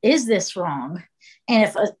 Is this wrong?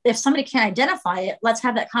 And if somebody can identify it, let's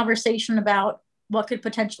have that conversation about what could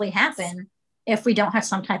potentially happen if we don't have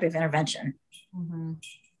some type of intervention. You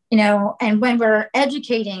know, and when we're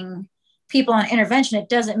educating people on intervention, it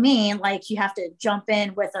doesn't mean like you have to jump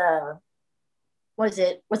in with a, was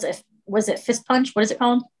it fist punch? What is it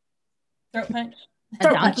called? Throat punch. A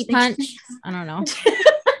donkey punch. I don't know.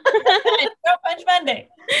 Throat punch Monday.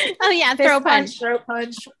 Oh yeah, throat punch. Throat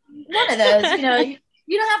punch. One of those. You know,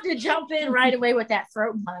 you don't have to jump in right away with that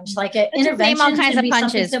throat punch. Like an intervention. Name all kinds of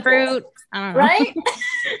punches. Fruit. I don't know. Right.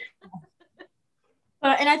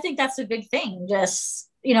 And I think that's a big thing. Just,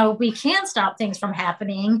 you know, we can stop things from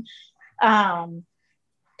happening.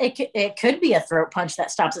 It could be a throat punch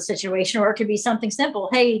that stops a situation, or it could be something simple.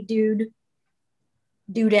 Hey, dudette,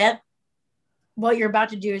 what you're about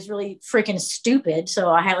to do is really freaking stupid. So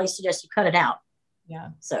I highly suggest you cut it out. Yeah.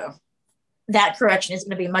 So that correction is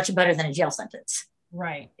going to be much better than a jail sentence.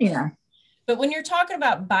 Right. You know. But when you're talking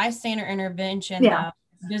about bystander intervention,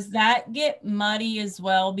 does that get muddy as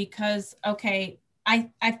well? Because, okay, I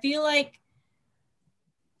feel like,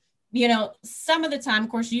 you know, some of the time, of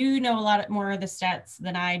course, you know a lot more of the stats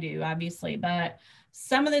than I do, obviously, but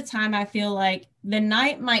some of the time I feel like the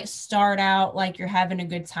night might start out like you're having a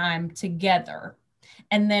good time together.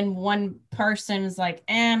 And then one person is like,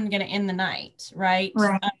 I'm going to end the night, right?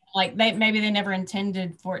 Like maybe they never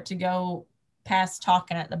intended for it to go past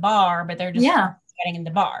talking at the bar, but they're just chatting in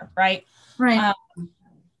the bar, right? Right.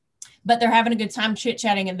 But they're having a good time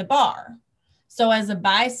chit-chatting in the bar. So as a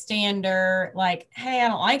bystander, like, hey, I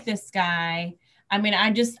don't like this guy. I mean,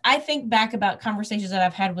 I think back about conversations that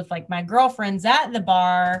I've had with like my girlfriends at the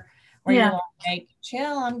bar, where you're like,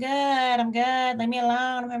 chill, I'm good. Leave me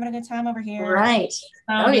alone. I'm having a good time over here. Right.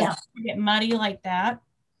 So get muddy like that.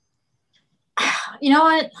 You know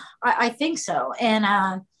what? I think so. And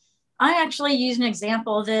I actually used an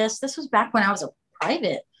example of this. This was back when I was a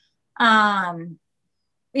private.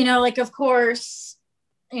 You know, like, of course,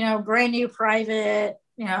 you know, brand new private,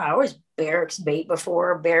 you know, I always barracks bait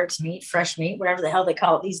before, barracks meat, fresh meat, whatever the hell they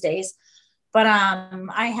call it these days. But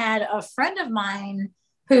I had a friend of mine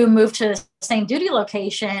who moved to the same duty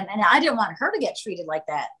location, and I didn't want her to get treated like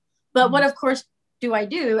that. But what, of course, do I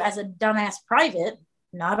do as a dumbass private?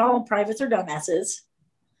 Not all privates are dumbasses.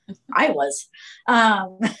 I was.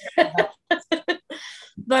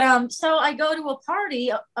 But so I go to a party.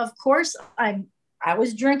 Of course, I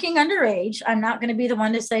was drinking underage. I'm not going to be the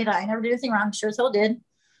one to say that I never did anything wrong. Sure as hell did.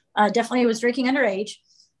 Definitely was drinking underage.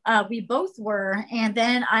 We both were. And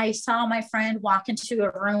then I saw my friend walk into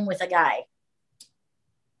a room with a guy.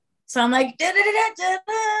 So I'm like, da, da, da, da,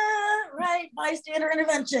 da, right, bystander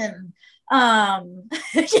intervention. Yeah.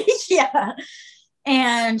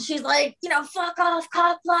 And she's like, fuck off,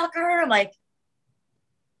 cock blocker. I'm like,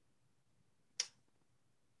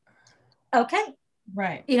 okay.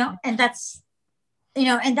 Right. And that's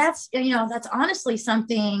honestly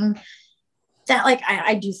something that like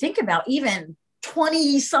I do think about even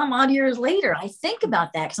 20 some odd years later. I think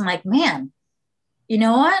about that because I'm like, man, you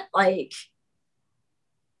know what? Like,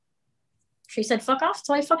 she said fuck off,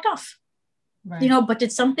 so I fucked off. Right. But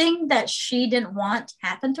did something that she didn't want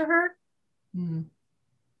happen to her? Mm.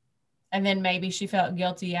 And then maybe she felt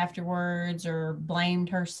guilty afterwards or blamed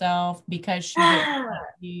herself because she didn't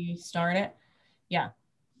let you start it. Yeah.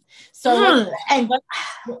 So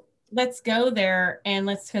let's go there, and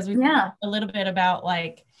because we talked a little bit about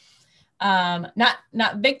like not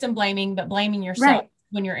victim blaming, but blaming yourself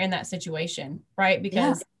when you're in that situation, right?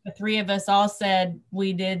 Because the three of us all said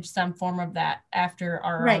we did some form of that after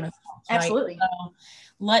our own assaults, right? Absolutely. So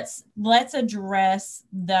let's address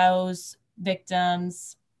those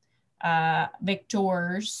victims,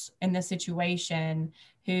 victors in the situation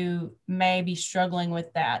who may be struggling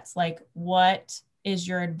with that. It's like, what is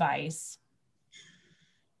your advice?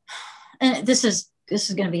 And this is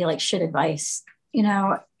going to be like shit advice,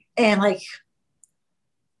 and like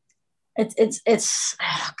it's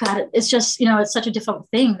God, it's just, it's such a difficult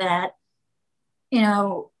thing that,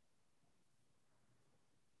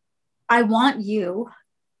 I want you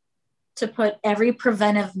to put every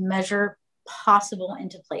preventive measure possible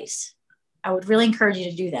into place. I would really encourage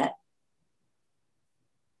you to do that,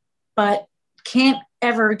 but can't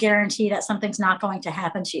ever guarantee that something's not going to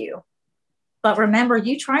happen to you. But remember,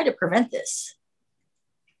 you try to prevent this,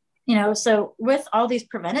 so with all these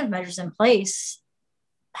preventive measures in place,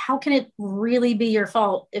 how can it really be your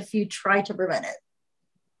fault if you try to prevent it?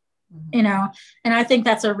 Mm-hmm. And I think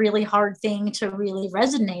that's a really hard thing to really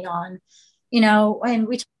resonate on, when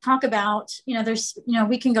we talk about, there's,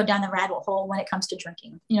 we can go down the rabbit hole when it comes to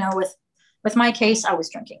drinking, with my case, I was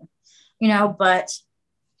drinking, but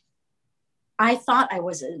I thought I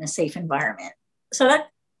was in a safe environment. So that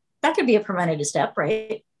could be a preventative step,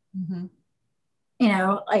 right? Mm-hmm.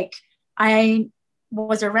 Like I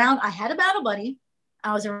had a battle buddy.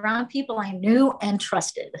 I was around people I knew and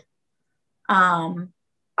trusted.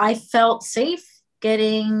 I felt safe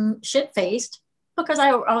getting shit-faced because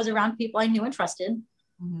I was around people I knew and trusted.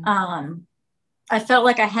 Mm-hmm. I felt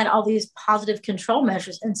like I had all these positive control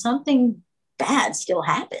measures and something bad still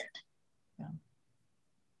happened.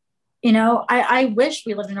 I wish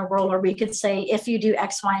we lived in a world where we could say, if you do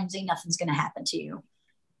X, Y, and Z, nothing's going to happen to you.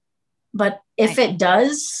 But if it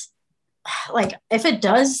does, I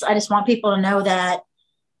just want people to know that,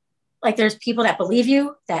 like, there's people that believe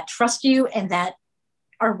you, that trust you, and that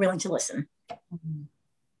are willing to listen.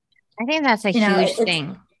 I think that's a huge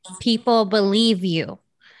thing. People believe you.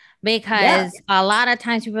 Because a lot of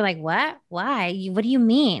times people are like, what? Why? What do you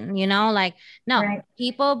mean? No,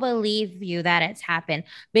 people believe you that it's happened.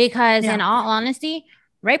 Because in all honesty,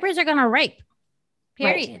 rapers are going to rape.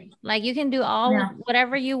 Period. Right. Like, you can do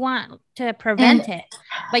whatever you want to prevent it.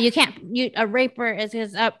 But you can't. A raper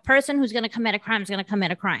is a person who's going to commit a crime is going to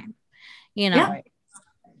commit a crime. Yeah.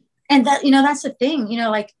 And that, that's the thing,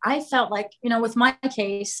 like I felt like, with my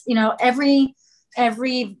case, every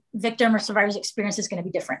victim or survivor's experience is going to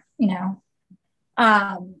be different,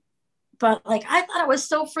 but like, I thought it was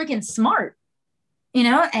so freaking smart,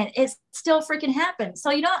 and it still freaking happened.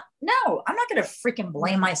 So, no, I'm not going to freaking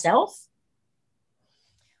blame myself.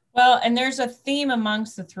 Well, and there's a theme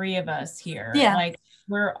amongst the three of us here. Yeah. Like,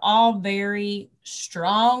 we're all very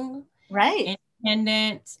strong, right?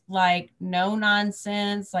 Independent, like no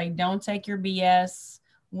nonsense, like don't take your BS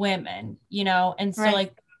women, and so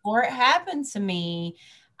like before it happened to me,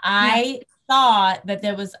 I thought that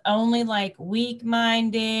there was only like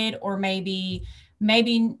weak-minded or maybe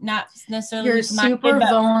not necessarily you're super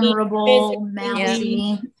vulnerable,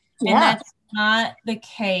 mousy, and that's not the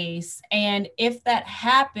case. And if that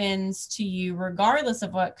happens to you, regardless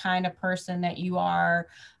of what kind of person that you are,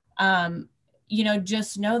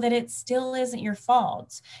 just know that it still isn't your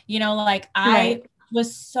fault. I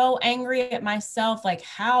was so angry at myself. Like,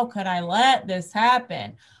 how could I let this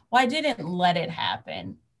happen? Well, I didn't let it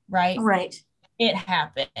happen. Right. Right. It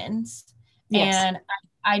happens. Yes. And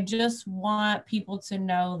I just want people to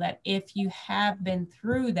know that if you have been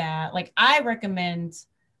through that, like, I recommend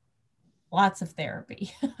lots of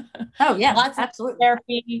therapy. Oh yeah, Lots absolutely. of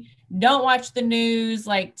therapy. Don't watch the news.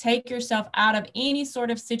 Like, take yourself out of any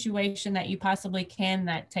sort of situation that you possibly can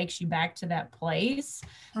that takes you back to that place.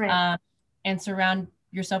 Right. And surround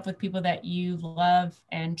yourself with people that you love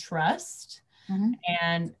and trust. Mm-hmm.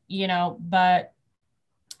 And, you know, but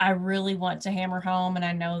I really want to hammer home, and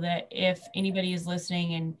I know that if anybody is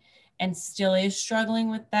listening and still is struggling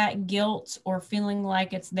with that guilt or feeling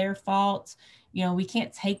like it's their fault, you know, we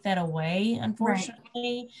can't take that away,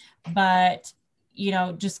 unfortunately. Right. But, you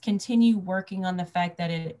know, just continue working on the fact that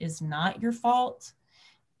it is not your fault.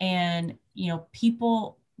 And, you know,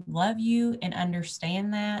 people love you and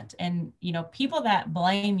understand that. And, you know, people that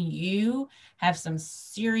blame you have some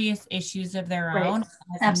serious issues of their own.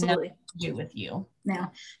 Absolutely. Nothing to do with you.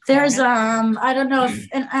 Now, there's, I don't know if,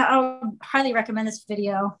 and I'll highly recommend this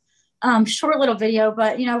video. Short little video,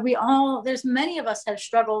 but you know, there's many of us have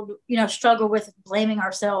struggle with blaming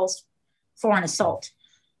ourselves for an assault.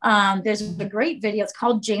 There's a great video. It's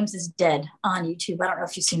called James is Dead on YouTube. I don't know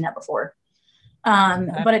if you've seen that before.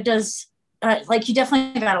 But it does, like, you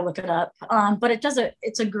definitely got to look it up. But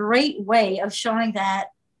it's a great way of showing that,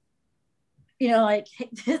 you know, like,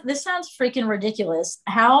 this sounds freaking ridiculous.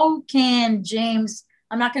 How can James,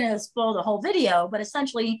 I'm not going to spoil the whole video, but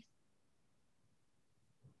essentially,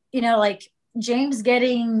 you know, like, James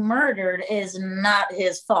getting murdered is not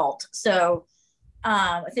his fault. So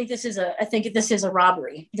I think this is a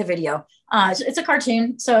robbery, the video. It's a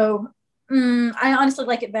cartoon. So I honestly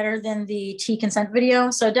like it better than the T consent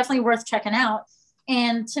video. So definitely worth checking out.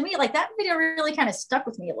 And to me, like, that video really kind of stuck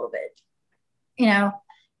with me a little bit, you know,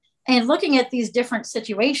 and looking at these different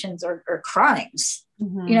situations or crimes,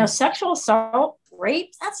 you know, sexual assault,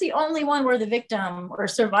 rape, that's the only one where the victim or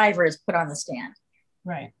survivor is put on the stand.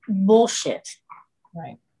 Right. Bullshit.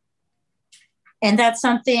 Right. And that's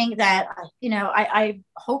something that, you know, I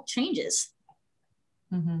hope changes.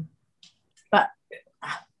 But,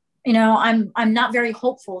 you know, I'm not very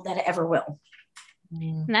hopeful that it ever will.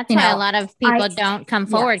 And that's why a lot of people don't come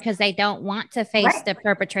forward, because they don't want to face the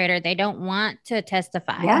perpetrator. They don't want to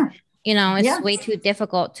testify. Yeah. You know, it's way too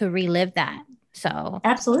difficult to relive that. So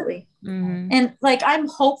absolutely. And like, I'm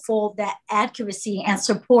hopeful that advocacy and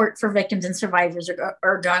support for victims and survivors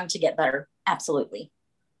are going to get better. Absolutely.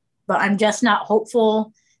 But I'm just not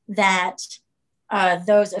hopeful that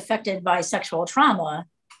those affected by sexual trauma,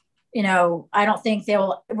 you know, I don't think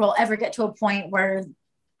will ever get to a point where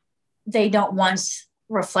they don't once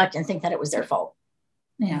reflect and think that it was their fault.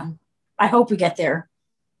 You know, I hope we get there,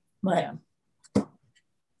 but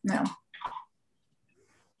no.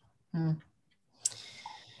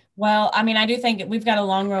 Well, I mean, I do think we've got a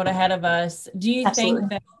long road ahead of us. Do you think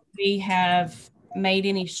that we have made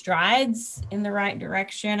any strides in the right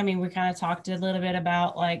direction? I mean, we kind of talked a little bit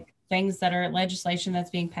about like things that are legislation that's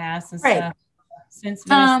being passed and stuff since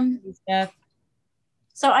stuff.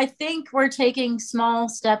 So I think we're taking small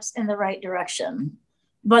steps in the right direction,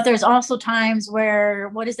 but there's also times where,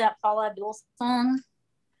 what is that Paula Abdul song?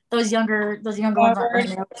 Those younger ones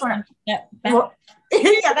aren't. Yeah,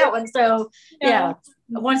 that one. So yeah,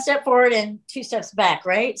 one step forward and two steps back,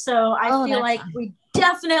 right? So I feel like we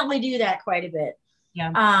definitely do that quite a bit.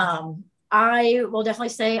 Yeah. I will definitely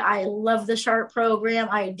say I love the SHARP program.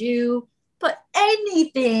 I do, but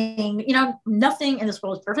anything, you know, nothing in this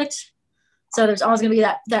world is perfect. So there's always going to be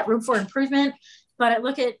that room for improvement. But I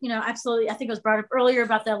look at, you know, absolutely, I think it was brought up earlier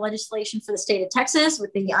about the legislation for the state of Texas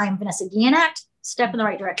with the I Am Vanessa Guillen Act, step in the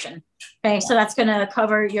right direction. Okay, so that's going to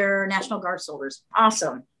cover your National Guard soldiers.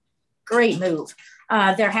 Awesome. Great move.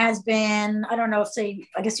 There has been, I don't know if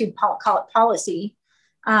I guess you'd call it policy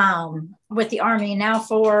with the Army. Now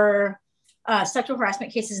for sexual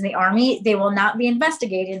harassment cases in the Army, they will not be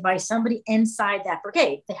investigated by somebody inside that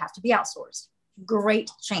brigade. They have to be outsourced.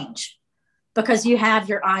 Great change. Because you have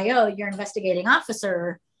your IO, your investigating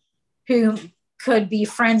officer, who could be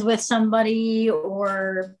friends with somebody,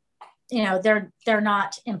 or, you know, they're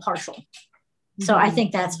not impartial. So I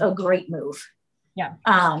think that's a great move. Yeah.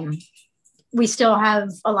 We still have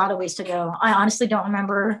a lot of ways to go. I honestly don't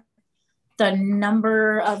remember the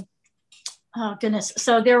number of, oh goodness.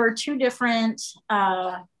 So there were two different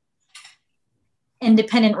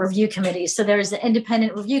independent review committees. So there's the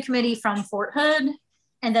independent review committee from Fort Hood.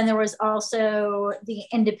 And then there was also the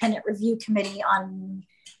independent review committee on,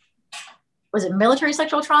 was it military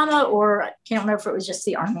sexual trauma, or I can't remember if it was just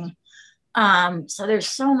the Army. So there's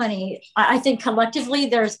so many, I think collectively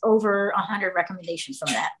there's over 100 recommendations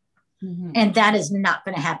from that. And that is not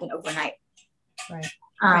going to happen overnight.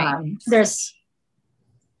 Right. There's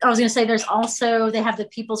also, they have the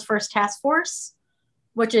People's First Task Force,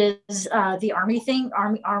 which is the Army thing,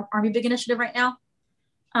 Army Big Initiative right now.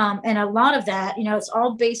 And a lot of that, it's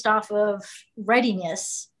all based off of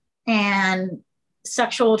readiness, and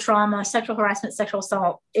sexual trauma, sexual harassment, sexual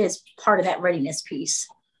assault is part of that readiness piece.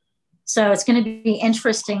 So it's going to be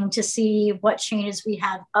interesting to see what changes we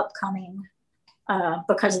have upcoming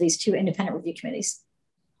because of these two independent review committees.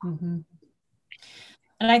 Mm-hmm.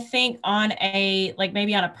 And I think on a, like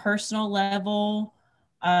maybe on a personal level,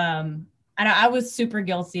 I was super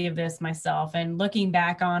guilty of this myself, and looking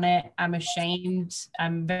back on it, I'm ashamed.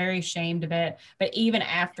 I'm very ashamed of it. But even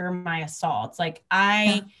after my assaults, like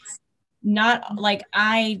I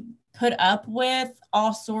put up with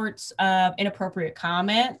all sorts of inappropriate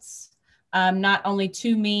comments, not only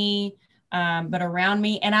to me, but around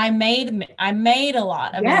me. And I made a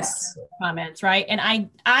lot of comments, right? And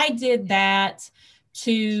I did that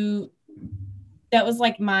that was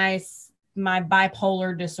like my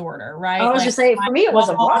bipolar disorder, right? I was just saying, for me, it was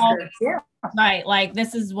a blocker. Yeah. Right. Like,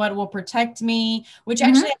 this is what will protect me, which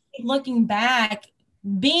actually, looking back,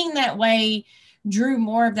 being that way drew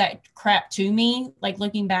more of that crap to me, like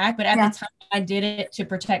looking back. But at the time, I did it to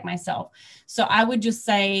protect myself. So I would just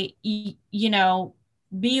say,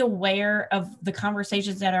 be aware of the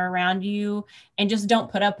conversations that are around you and just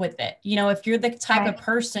don't put up with it. If you're the type of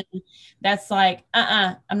person that's like,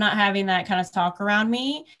 I'm not having that kind of talk around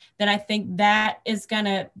me, then I think that is going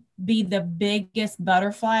to be the biggest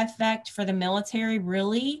butterfly effect for the military,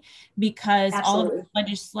 really, because all of the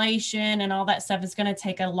legislation and all that stuff is going to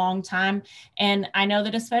take a long time. And I know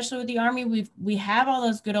that especially with the Army, we have all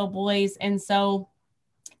those good old boys. And so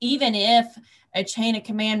even if a chain of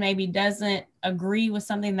command maybe doesn't agree with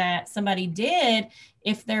something that somebody did,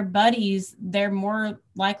 if they're buddies, they're more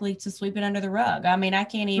likely to sweep it under the rug. I mean, I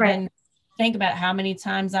can't even think about how many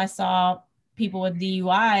times I saw people with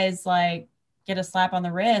DUIs like get a slap on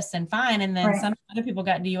the wrist and fine, and then some other people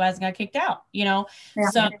got DUIs and got kicked out,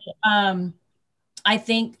 So I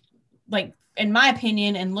think, like, in my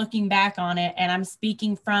opinion, and looking back on it, and I'm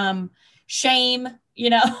speaking from shame,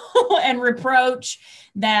 and reproach,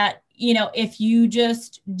 that if you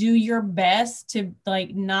just do your best to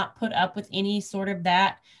like not put up with any sort of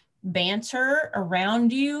that banter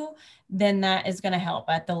around you, then that is going to help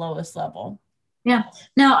at the lowest level. Yeah,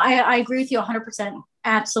 no, I agree with you 100%.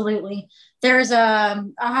 Absolutely. There's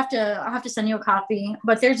I'll have to send you a copy,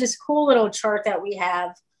 but there's this cool little chart that we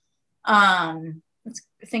have. I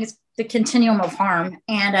think it's the continuum of harm.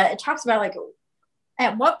 And it talks about like,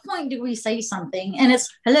 at what point do we say something? And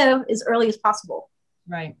it's hello, as early as possible.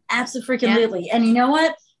 Right. Absolutely. And you know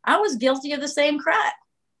what? I was guilty of the same crap.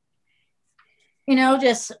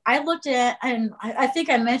 I looked at, and I think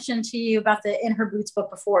I mentioned to you about the In Her Boots book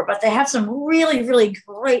before, but they have some really, really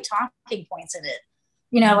great talking points in it.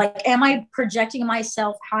 Like, am I projecting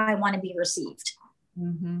myself how I want to be received?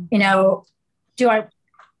 Mm-hmm. Do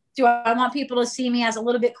I want people to see me as a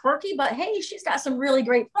little bit quirky, but hey, she's got some really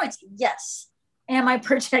great points? Yes. Am I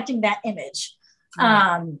projecting that image?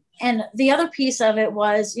 Right. And the other piece of it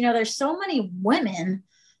was, there's so many women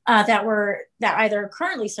that either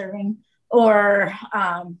currently serving or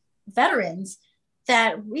veterans,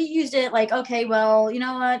 that we used it like, okay, well, you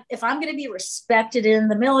know what? If I'm going to be respected in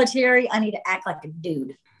the military, I need to act like a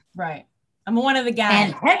dude. Right. I'm one of the guys.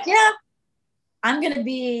 And heck yeah, I'm going to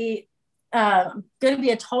be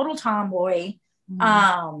a total tomboy.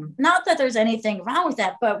 Mm-hmm. Not that there's anything wrong with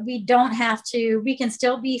that, but we can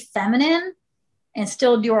still be feminine and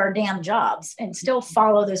still do our damn jobs and still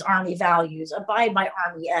follow those Army values, abide by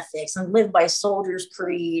Army ethics, and live by Soldier's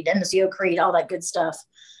Creed, NCO Creed, all that good stuff.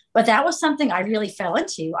 But that was something I really fell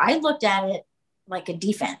into. I looked at it like a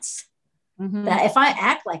defense. Mm-hmm. That if I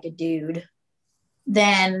act like a dude,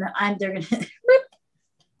 then they're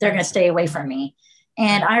gonna stay away from me.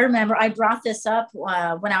 And I remember I brought this up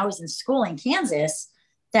when I was in school in Kansas,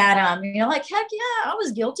 that like, heck yeah, I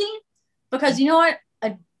was guilty, because you know what?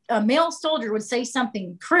 A male soldier would say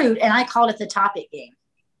something crude, and I called it the topic game.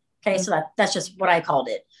 Okay, mm-hmm. So that's just what I called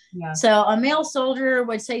it. Yeah. So a male soldier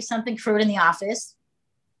would say something crude in the office,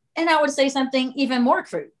 and I would say something even more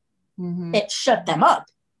crude. Mm-hmm. It shut them up.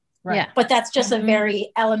 Right. Yeah. But that's just a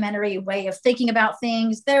very elementary way of thinking about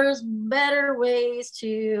things. There's better ways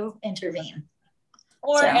to intervene.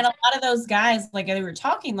 And a lot of those guys, like they were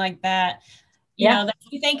talking like that, you know, that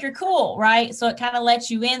you think you're cool, right? So it kind of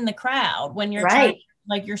lets you in the crowd when you're trying,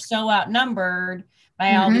 like you're so outnumbered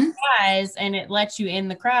by all these guys, and it lets you in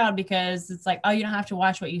the crowd because it's like, oh, you don't have to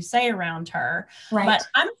watch what you say around her. Right. But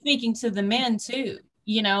I'm speaking to the men too,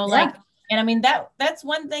 like And I mean, that's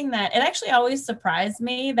one thing that it actually always surprised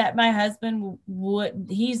me that my husband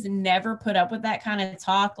he's never put up with that kind of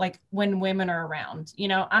talk, like when women are around. You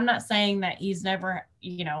know, I'm not saying that he's never,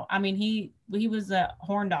 you know, I mean, he was a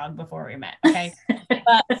horn dog before we met. Okay.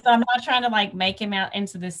 But so I'm not trying to like make him out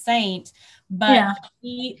into the saint, but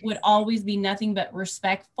he would always be nothing but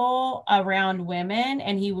respectful around women,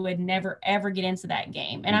 and he would never ever get into that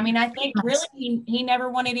game. And I mean, I think really he never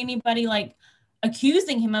wanted anybody like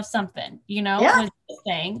accusing him of something, you know, was the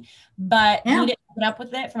thing, but he didn't put up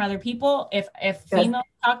with it from other people. If females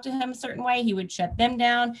talked to him a certain way, he would shut them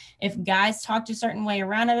down. If guys talked a certain way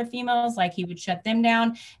around other females, like he would shut them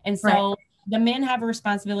down. And so the men have a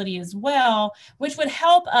responsibility as well, which would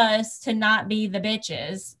help us to not be the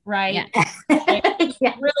bitches, right? Like,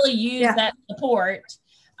 really use that support.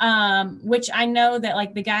 Which I know that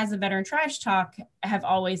like the guys of Veteran Trash Talk have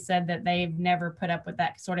always said that they've never put up with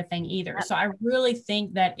that sort of thing either. So I really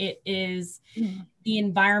think that it is the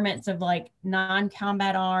environments of like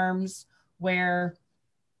non-combat arms where,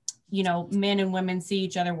 you know, men and women see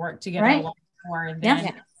each other work together a lot more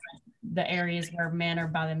than the areas where men are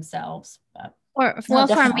by themselves. But. Well,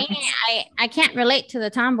 for me, I can't relate to the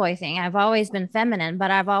tomboy thing. I've always been feminine, but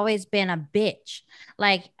I've always been a bitch.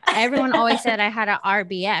 Like everyone always said I had a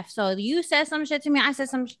RBF. So you said some shit to me, I said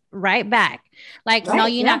some right back. Like, no,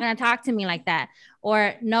 you're not going to talk to me like that.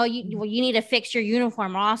 Or no, you need to fix your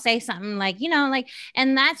uniform, or I'll say something like, you know, like,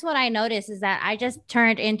 and that's what I noticed is that I just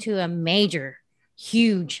turned into a major,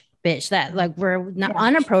 huge bitch that like we're not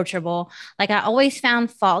unapproachable. Like I always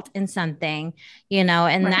found fault in something, you know,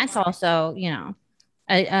 and that's also, you know,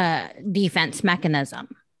 a defense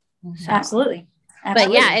mechanism. So. Absolutely.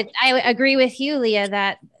 But yeah, I agree with you, Leah,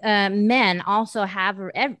 that men also have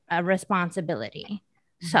a responsibility.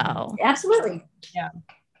 So absolutely. Yeah.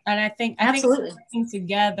 And I think working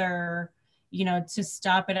together, you know, to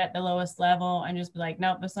stop it at the lowest level and just be like,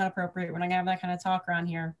 nope, that's not appropriate. We're not gonna have that kind of talk around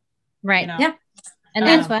here. Right. You know? Yeah. And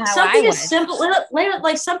that's how something as simple,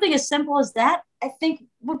 like something as simple as that, I think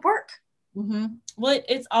would work. Mm-hmm. Well,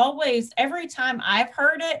 it's always, every time I've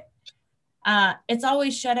heard it, it's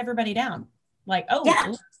always shut everybody down. Like,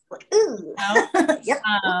 oh, ooh. Yep.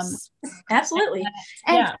 Absolutely.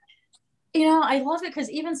 And, you know, I love it because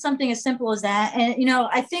even something as simple as that, and, you know,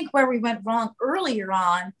 I think where we went wrong earlier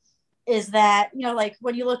on is that, you know, like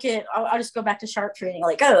when you look at, I'll just go back to sharp training,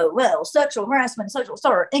 like, oh, well, sexual harassment and sexual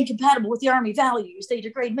assault are incompatible with the Army values. They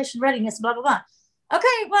degrade mission readiness, blah, blah, blah.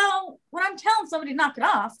 Okay, well, when I'm telling somebody to knock it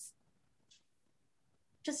off,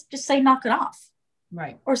 just say knock it off.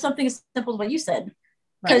 Right. Or something as simple as what you said.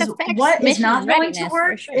 Because what is not going to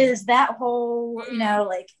work is that whole, you know,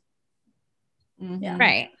 like.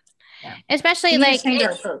 Right. Yeah. Especially like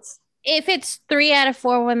if it's 3 out of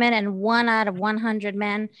 4 women and 1 out of 100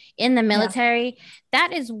 men in the military,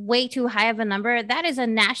 that is way too high of a number. That is a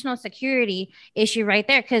national security issue right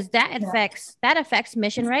there, because that affects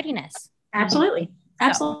mission readiness. Absolutely.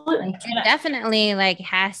 Absolutely. So it definitely like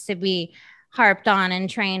has to be harped on and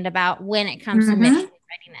trained about when it comes to mission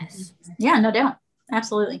readiness. Yeah, no doubt.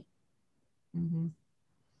 Absolutely. Mm-hmm.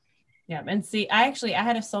 Yeah. And see, I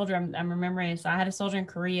had a soldier, I'm remembering, so I had a soldier in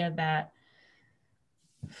Korea that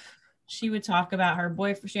she would talk about her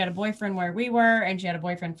boyfriend. She had a boyfriend where we were, and she had a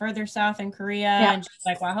boyfriend further south in Korea. And she's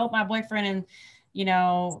like, well, I hope my boyfriend in, you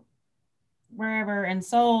know, wherever in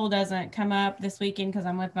Seoul doesn't come up this weekend because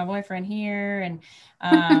I'm with my boyfriend here. And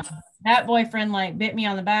that boyfriend like bit me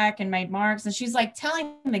on the back and made marks. And she's like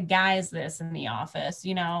telling the guys this in the office,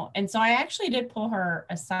 you know. And so I actually did pull her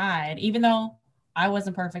aside, even though I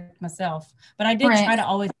wasn't perfect myself, but I did try to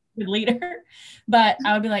always be a leader. But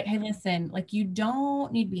I would be like, hey, listen, like you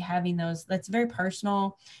don't need to be having those. That's very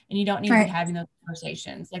personal, and you don't need to be having those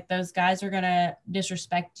conversations. Like those guys are going to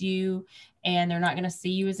disrespect you, and they're not going to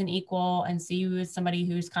see you as an equal and see you as somebody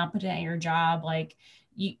who's competent at your job. Like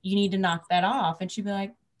you need to knock that off. And she'd be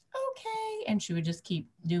like, okay. And she would just keep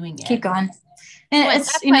doing it. Keep going. And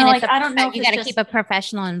it's, you know, like, I don't know. You got to keep a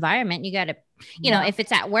professional environment. You got to, you know, if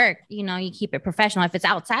it's at work, you know, you keep it professional. If it's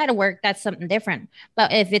outside of work, that's something different.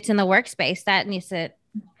 But if it's in the workspace, that needs to.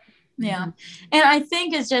 Yeah. And I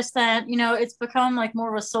think it's just that, you know, it's become like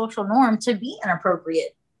more of a social norm to be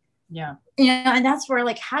inappropriate. Yeah. You know, and that's where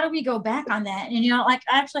like, how do we go back on that? And, you know, like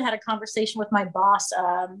I actually had a conversation with my boss,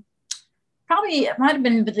 probably it might've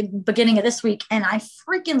been the beginning of this week. And I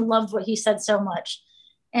freaking loved what he said so much.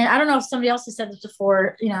 And I don't know if somebody else has said this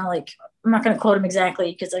before, you know, like, I'm not going to quote him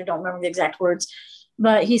exactly because I don't remember the exact words,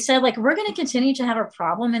 but he said, like, we're going to continue to have a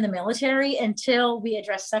problem in the military until we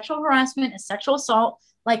address sexual harassment and sexual assault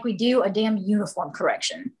like we do a damn uniform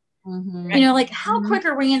correction. You know, like, how quick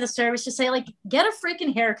are we in the service to say, like, get a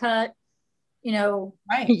freaking haircut,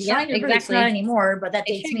 Right. Yeah, exactly. It's not anymore, but that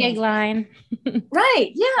dates me. Gig line.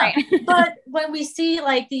 Right. Yeah. Right. But when we see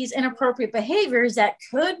like these inappropriate behaviors that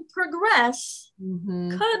could progress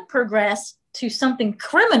to something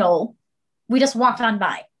criminal, we just walk on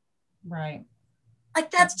by. Right.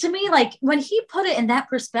 Like that's to me, like when he put it in that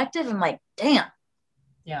perspective, I'm like, damn.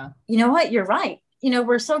 Yeah. You know what? You're right.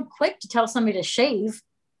 We're so quick to tell somebody to shave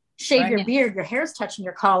Right. your beard, your hair's touching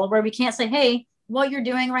your collar, where we can't say, hey, what you're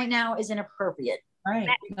doing right now is inappropriate. Right.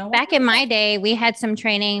 Back in my day, we had some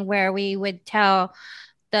training where we would tell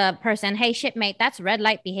the person, hey, shipmate, that's red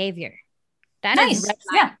light behavior. That is red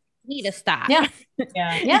light. Yeah. You need to stop. Yeah.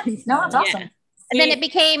 Yeah. Yeah. No, that's awesome. And then it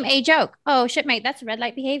became a joke. Oh, shipmate, that's red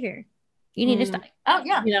light behavior. You need to stop. Oh,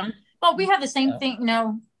 yeah. Well, we have the same thing,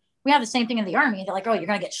 we have the same thing in the Army. They're like, oh, you're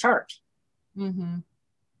going to get sharped.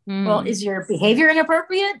 Well, is your behavior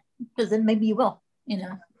inappropriate? Because then maybe you will.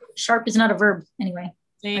 Sharp is not a verb anyway.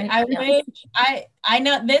 See, I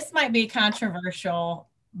know this might be controversial,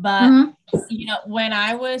 but when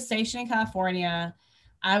I was stationed in California,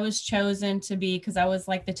 I was chosen to be, because I was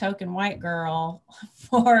like the token white girl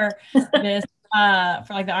for this for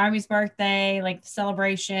like the Army's birthday, like the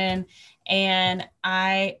celebration, and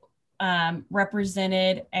I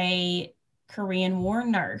represented a Korean War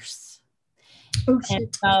nurse.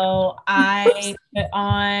 And so I put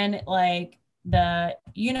on like the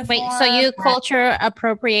uniform. Wait, so you culture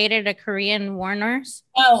appropriated a Korean war nurse?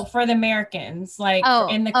 Oh, for the Americans, like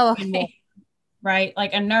in the Korean War, right?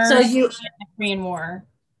 Like a nurse in the Korean War.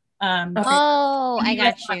 I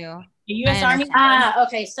got you. The U.S. Army.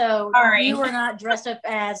 Okay. So you were not dressed up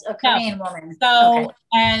as a Korean woman. So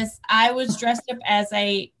as I was dressed up as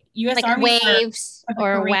a U.S. like Army waves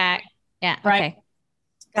or whack. Yeah. Right. Okay.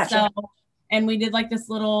 Gotcha. So, and we did like this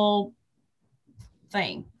little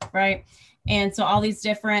thing, right? And so all these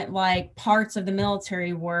different like parts of the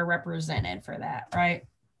military were represented for that, right?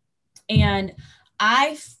 And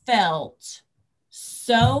I felt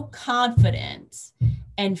so confident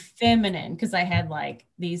and feminine because I had like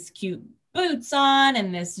these cute boots on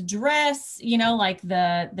and this dress, like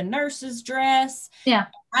the nurse's dress. Yeah.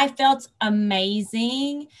 I felt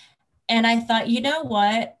amazing. And I thought, you know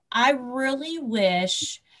what? I really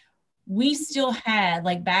wish we still had,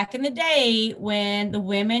 like back in the day when the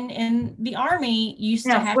women in the Army used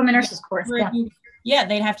to have women nurses course. Yeah,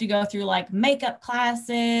 they'd have to go through like makeup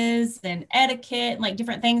classes and etiquette, like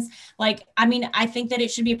different things. Like, I mean, I think that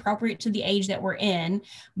it should be appropriate to the age that we're in,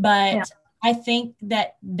 but I think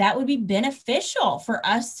that would be beneficial for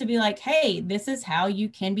us to be like, hey, this is how you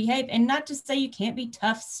can behave. And not to say you can't be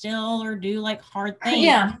tough still or do like hard things.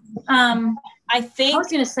 Yeah. I think I was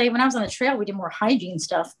going to say when I was on the trail, we did more hygiene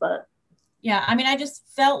stuff, but yeah, I mean, I just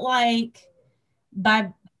felt like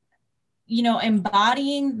by,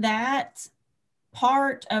 embodying that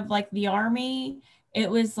part of like the Army, it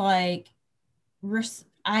was like,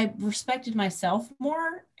 I respected myself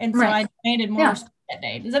more. And so I demanded more respect that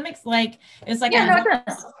day. Does that make like, it's like, it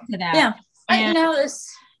does. To that. Yeah.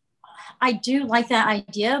 I do like that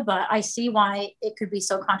idea, but I see why it could be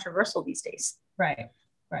so controversial these days. Right.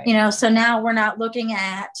 Right. So now we're not looking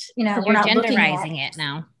at, we're not genderizing it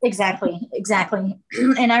now. Exactly.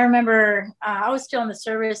 And I remember I was still in the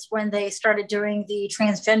service when they started doing the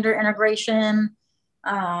transgender integration.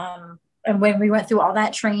 And when we went through all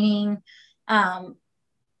that training. So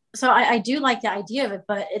I do like the idea of it,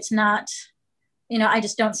 but it's not, I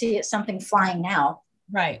just don't see it something flying now.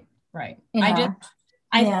 Right. I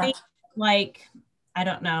think like, I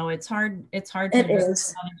don't know. It's hard to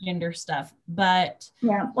is gender stuff, but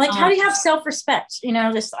like how do you have self-respect?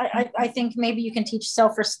 I think maybe you can teach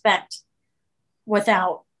self-respect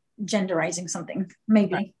without genderizing something,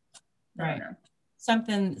 maybe. Right.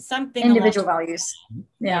 Something individual values.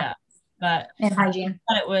 Yeah. But and hygiene.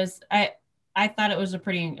 I thought it was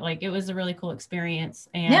it was a really cool experience.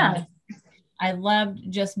 And I loved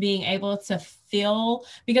just being able to feel,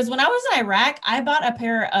 because when I was in Iraq, I bought a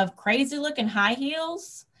pair of crazy looking high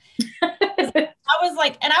heels. I was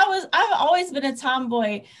like, and I've always been a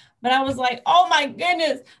tomboy, but I was like, oh my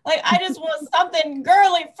goodness, like I just want something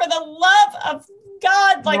girly for the love of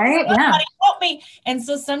God, like somebody help me. And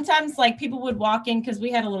so sometimes like people would walk in, because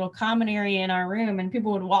we had a little common area in our room, and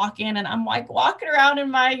people would walk in and I'm like walking around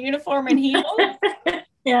in my uniform and heels.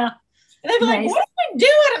 Yeah. And they'd be like, what are you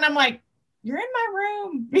doing? And I'm like, you're in my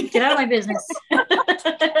room. Get out of my business.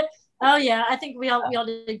 Oh yeah. I think we all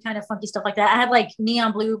did kind of funky stuff like that. I had like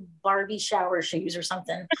neon blue Barbie shower shoes or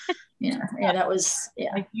something. Yeah. That was,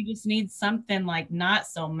 like you just need something like not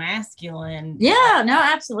so masculine. Yeah, no,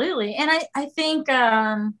 absolutely. And I think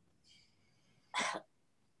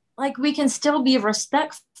like we can still be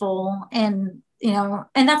respectful, and and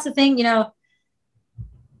that's the thing,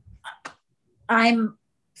 I'm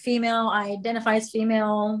female. I identify as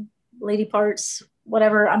female, lady parts,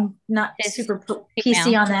 whatever. I'm not super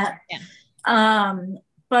PC on that. Yeah.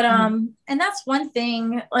 And that's one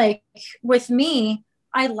thing, like with me,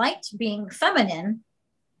 I liked being feminine,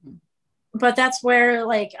 but that's where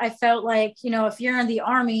like I felt like, you know, if you're in the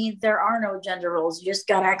Army, there are no gender roles. You just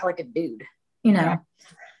gotta act like a dude, you know,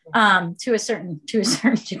 to a certain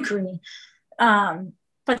degree.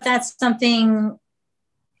 But that's something,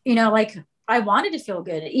 you know, like I wanted to feel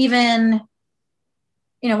good. Even,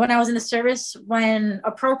 you know, when I was in the service, when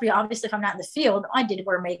appropriate, obviously if I'm not in the field, I did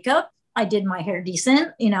wear makeup. I did my hair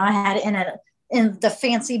decent. You know, I had it in the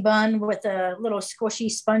fancy bun with a little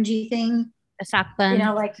squishy, spongy thing. A sock bun. You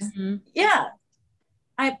know, like, yeah,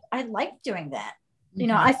 I liked doing that. You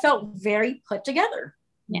know, I felt very put together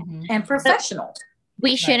and professional.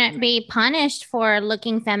 We shouldn't be punished for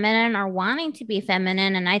looking feminine or wanting to be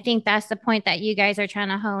feminine. And I think that's the point that you guys are trying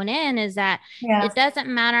to hone in, is that it doesn't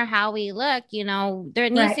matter how we look. You know, there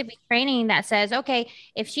needs to be training that says, okay,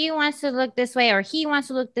 if she wants to look this way, or he wants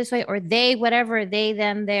to look this way, or they, whatever they,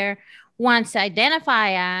 them, their wants to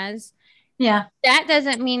identify as, that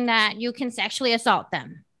doesn't mean that you can sexually assault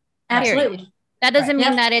them. Absolutely. Period. That doesn't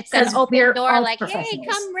mean that it's an open door, like, hey,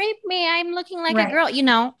 come rape me. I'm looking like a girl, you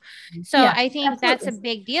know? So I think that's a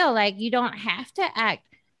big deal. Like, you don't have to act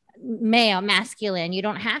male, masculine. You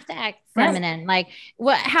don't have to act feminine. Like,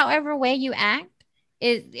 however way you act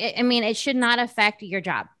it should not affect your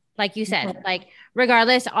job. Like you said, like,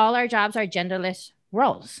 regardless, all our jobs are genderless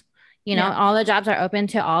roles. You know, all the jobs are open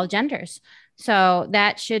to all genders. So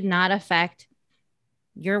that should not affect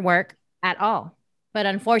your work at all. But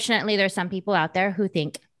unfortunately, there's some people out there who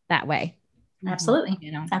think that way. Absolutely.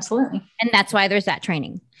 You know, absolutely. And that's why there's that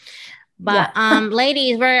training. But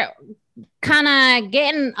ladies, we're kind of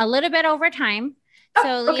getting a little bit over time.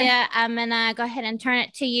 So Leah, I'm going to go ahead and turn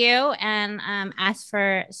it to you and ask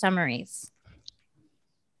for summaries.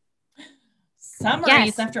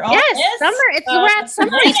 Summaries after all this? We're at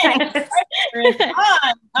summary time.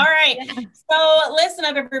 All right. So listen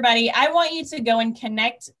up, everybody. I want you to go and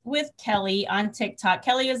connect with Kelly on TikTok.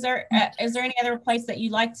 Kelly, is there any other place that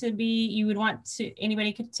you'd like to be? You would want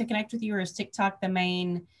anybody to connect with you, or is TikTok the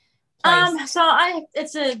main place? So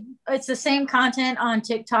it's the same content on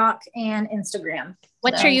TikTok and Instagram.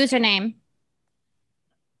 What's your username?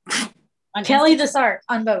 Kelly the Sark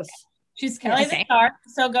on both. She's Kelly the Sark.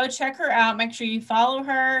 So go check her out. Make sure you follow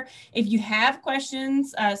her. If you have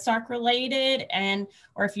questions, Sark related,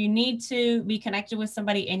 or if you need to be connected with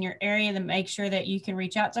somebody in your area, then make sure that you can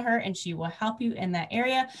reach out to her and she will help you in that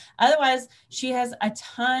area. Otherwise, she has a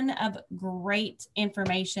ton of great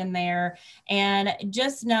information there. And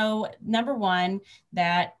just know, number one,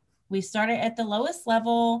 that we started at the lowest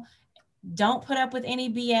level. Don't put up with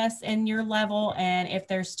any BS in your level. And if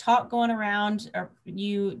there's talk going around, or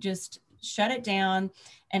you just shut it down.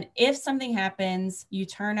 And if something happens, you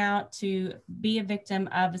turn out to be a victim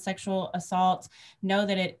of a sexual assault, know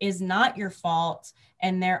that it is not your fault.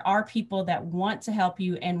 And there are people that want to help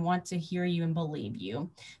you and want to hear you and believe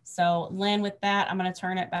you. So Lynn, with that, I'm going to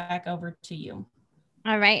turn it back over to you.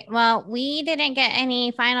 All right. Well, we didn't get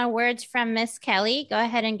any final words from Miss Kelly. Go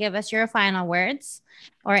ahead and give us your final words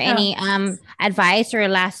or any advice or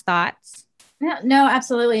last thoughts. No,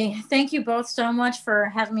 absolutely. Thank you both so much for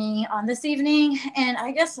having me on this evening. And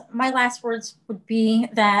I guess my last words would be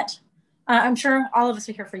that I'm sure all of us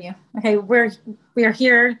are here for you. Okay, we are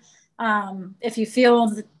here. If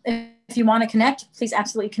you want to connect, please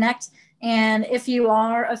absolutely connect. And if you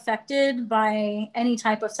are affected by any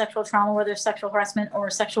type of sexual trauma, whether sexual harassment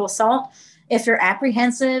or sexual assault, if you're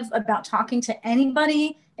apprehensive about talking to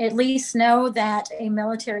anybody, at least know that a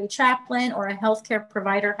military chaplain or a healthcare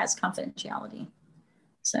provider has confidentiality.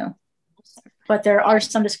 So, but there are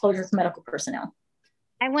some disclosures with medical personnel.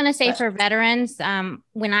 I want to say for veterans,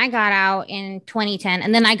 when I got out in 2010,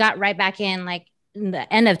 and then I got right back in like in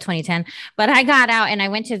the end of 2010, but I got out and I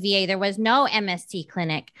went to VA. There was no MST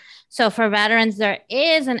clinic. So for veterans, there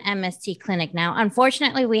is an MST clinic now.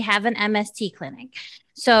 Unfortunately, we have an MST clinic.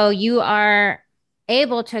 So you are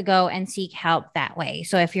able to go and seek help that way.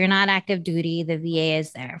 So if you're not active duty, the VA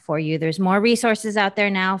is there for you. There's more resources out there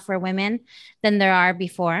now for women than there are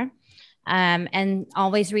before. And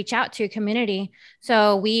always reach out to community.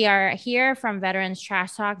 So we are here from Veterans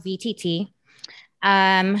Trash Talk VTT.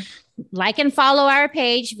 Like and follow our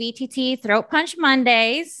page, VTT Throat Punch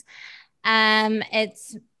Mondays.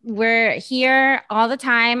 We're here all the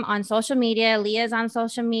time on social media. Leah's on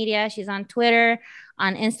social media. She's on Twitter,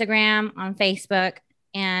 on Instagram, on Facebook,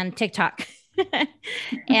 and TikTok.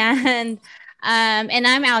 And And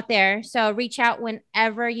I'm out there. So reach out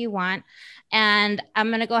whenever you want. And I'm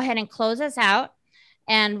going to go ahead and close us out.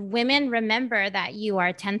 And women, remember that you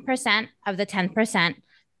are 10% of the 10%.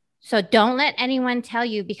 So don't let anyone tell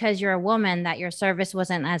you because you're a woman that your service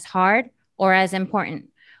wasn't as hard or as important.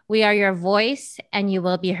 We are your voice and you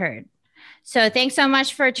will be heard. So thanks so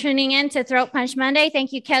much for tuning in to Throat Punch Monday.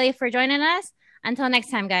 Thank you, Kelly, for joining us. Until next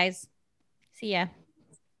time, guys. See ya.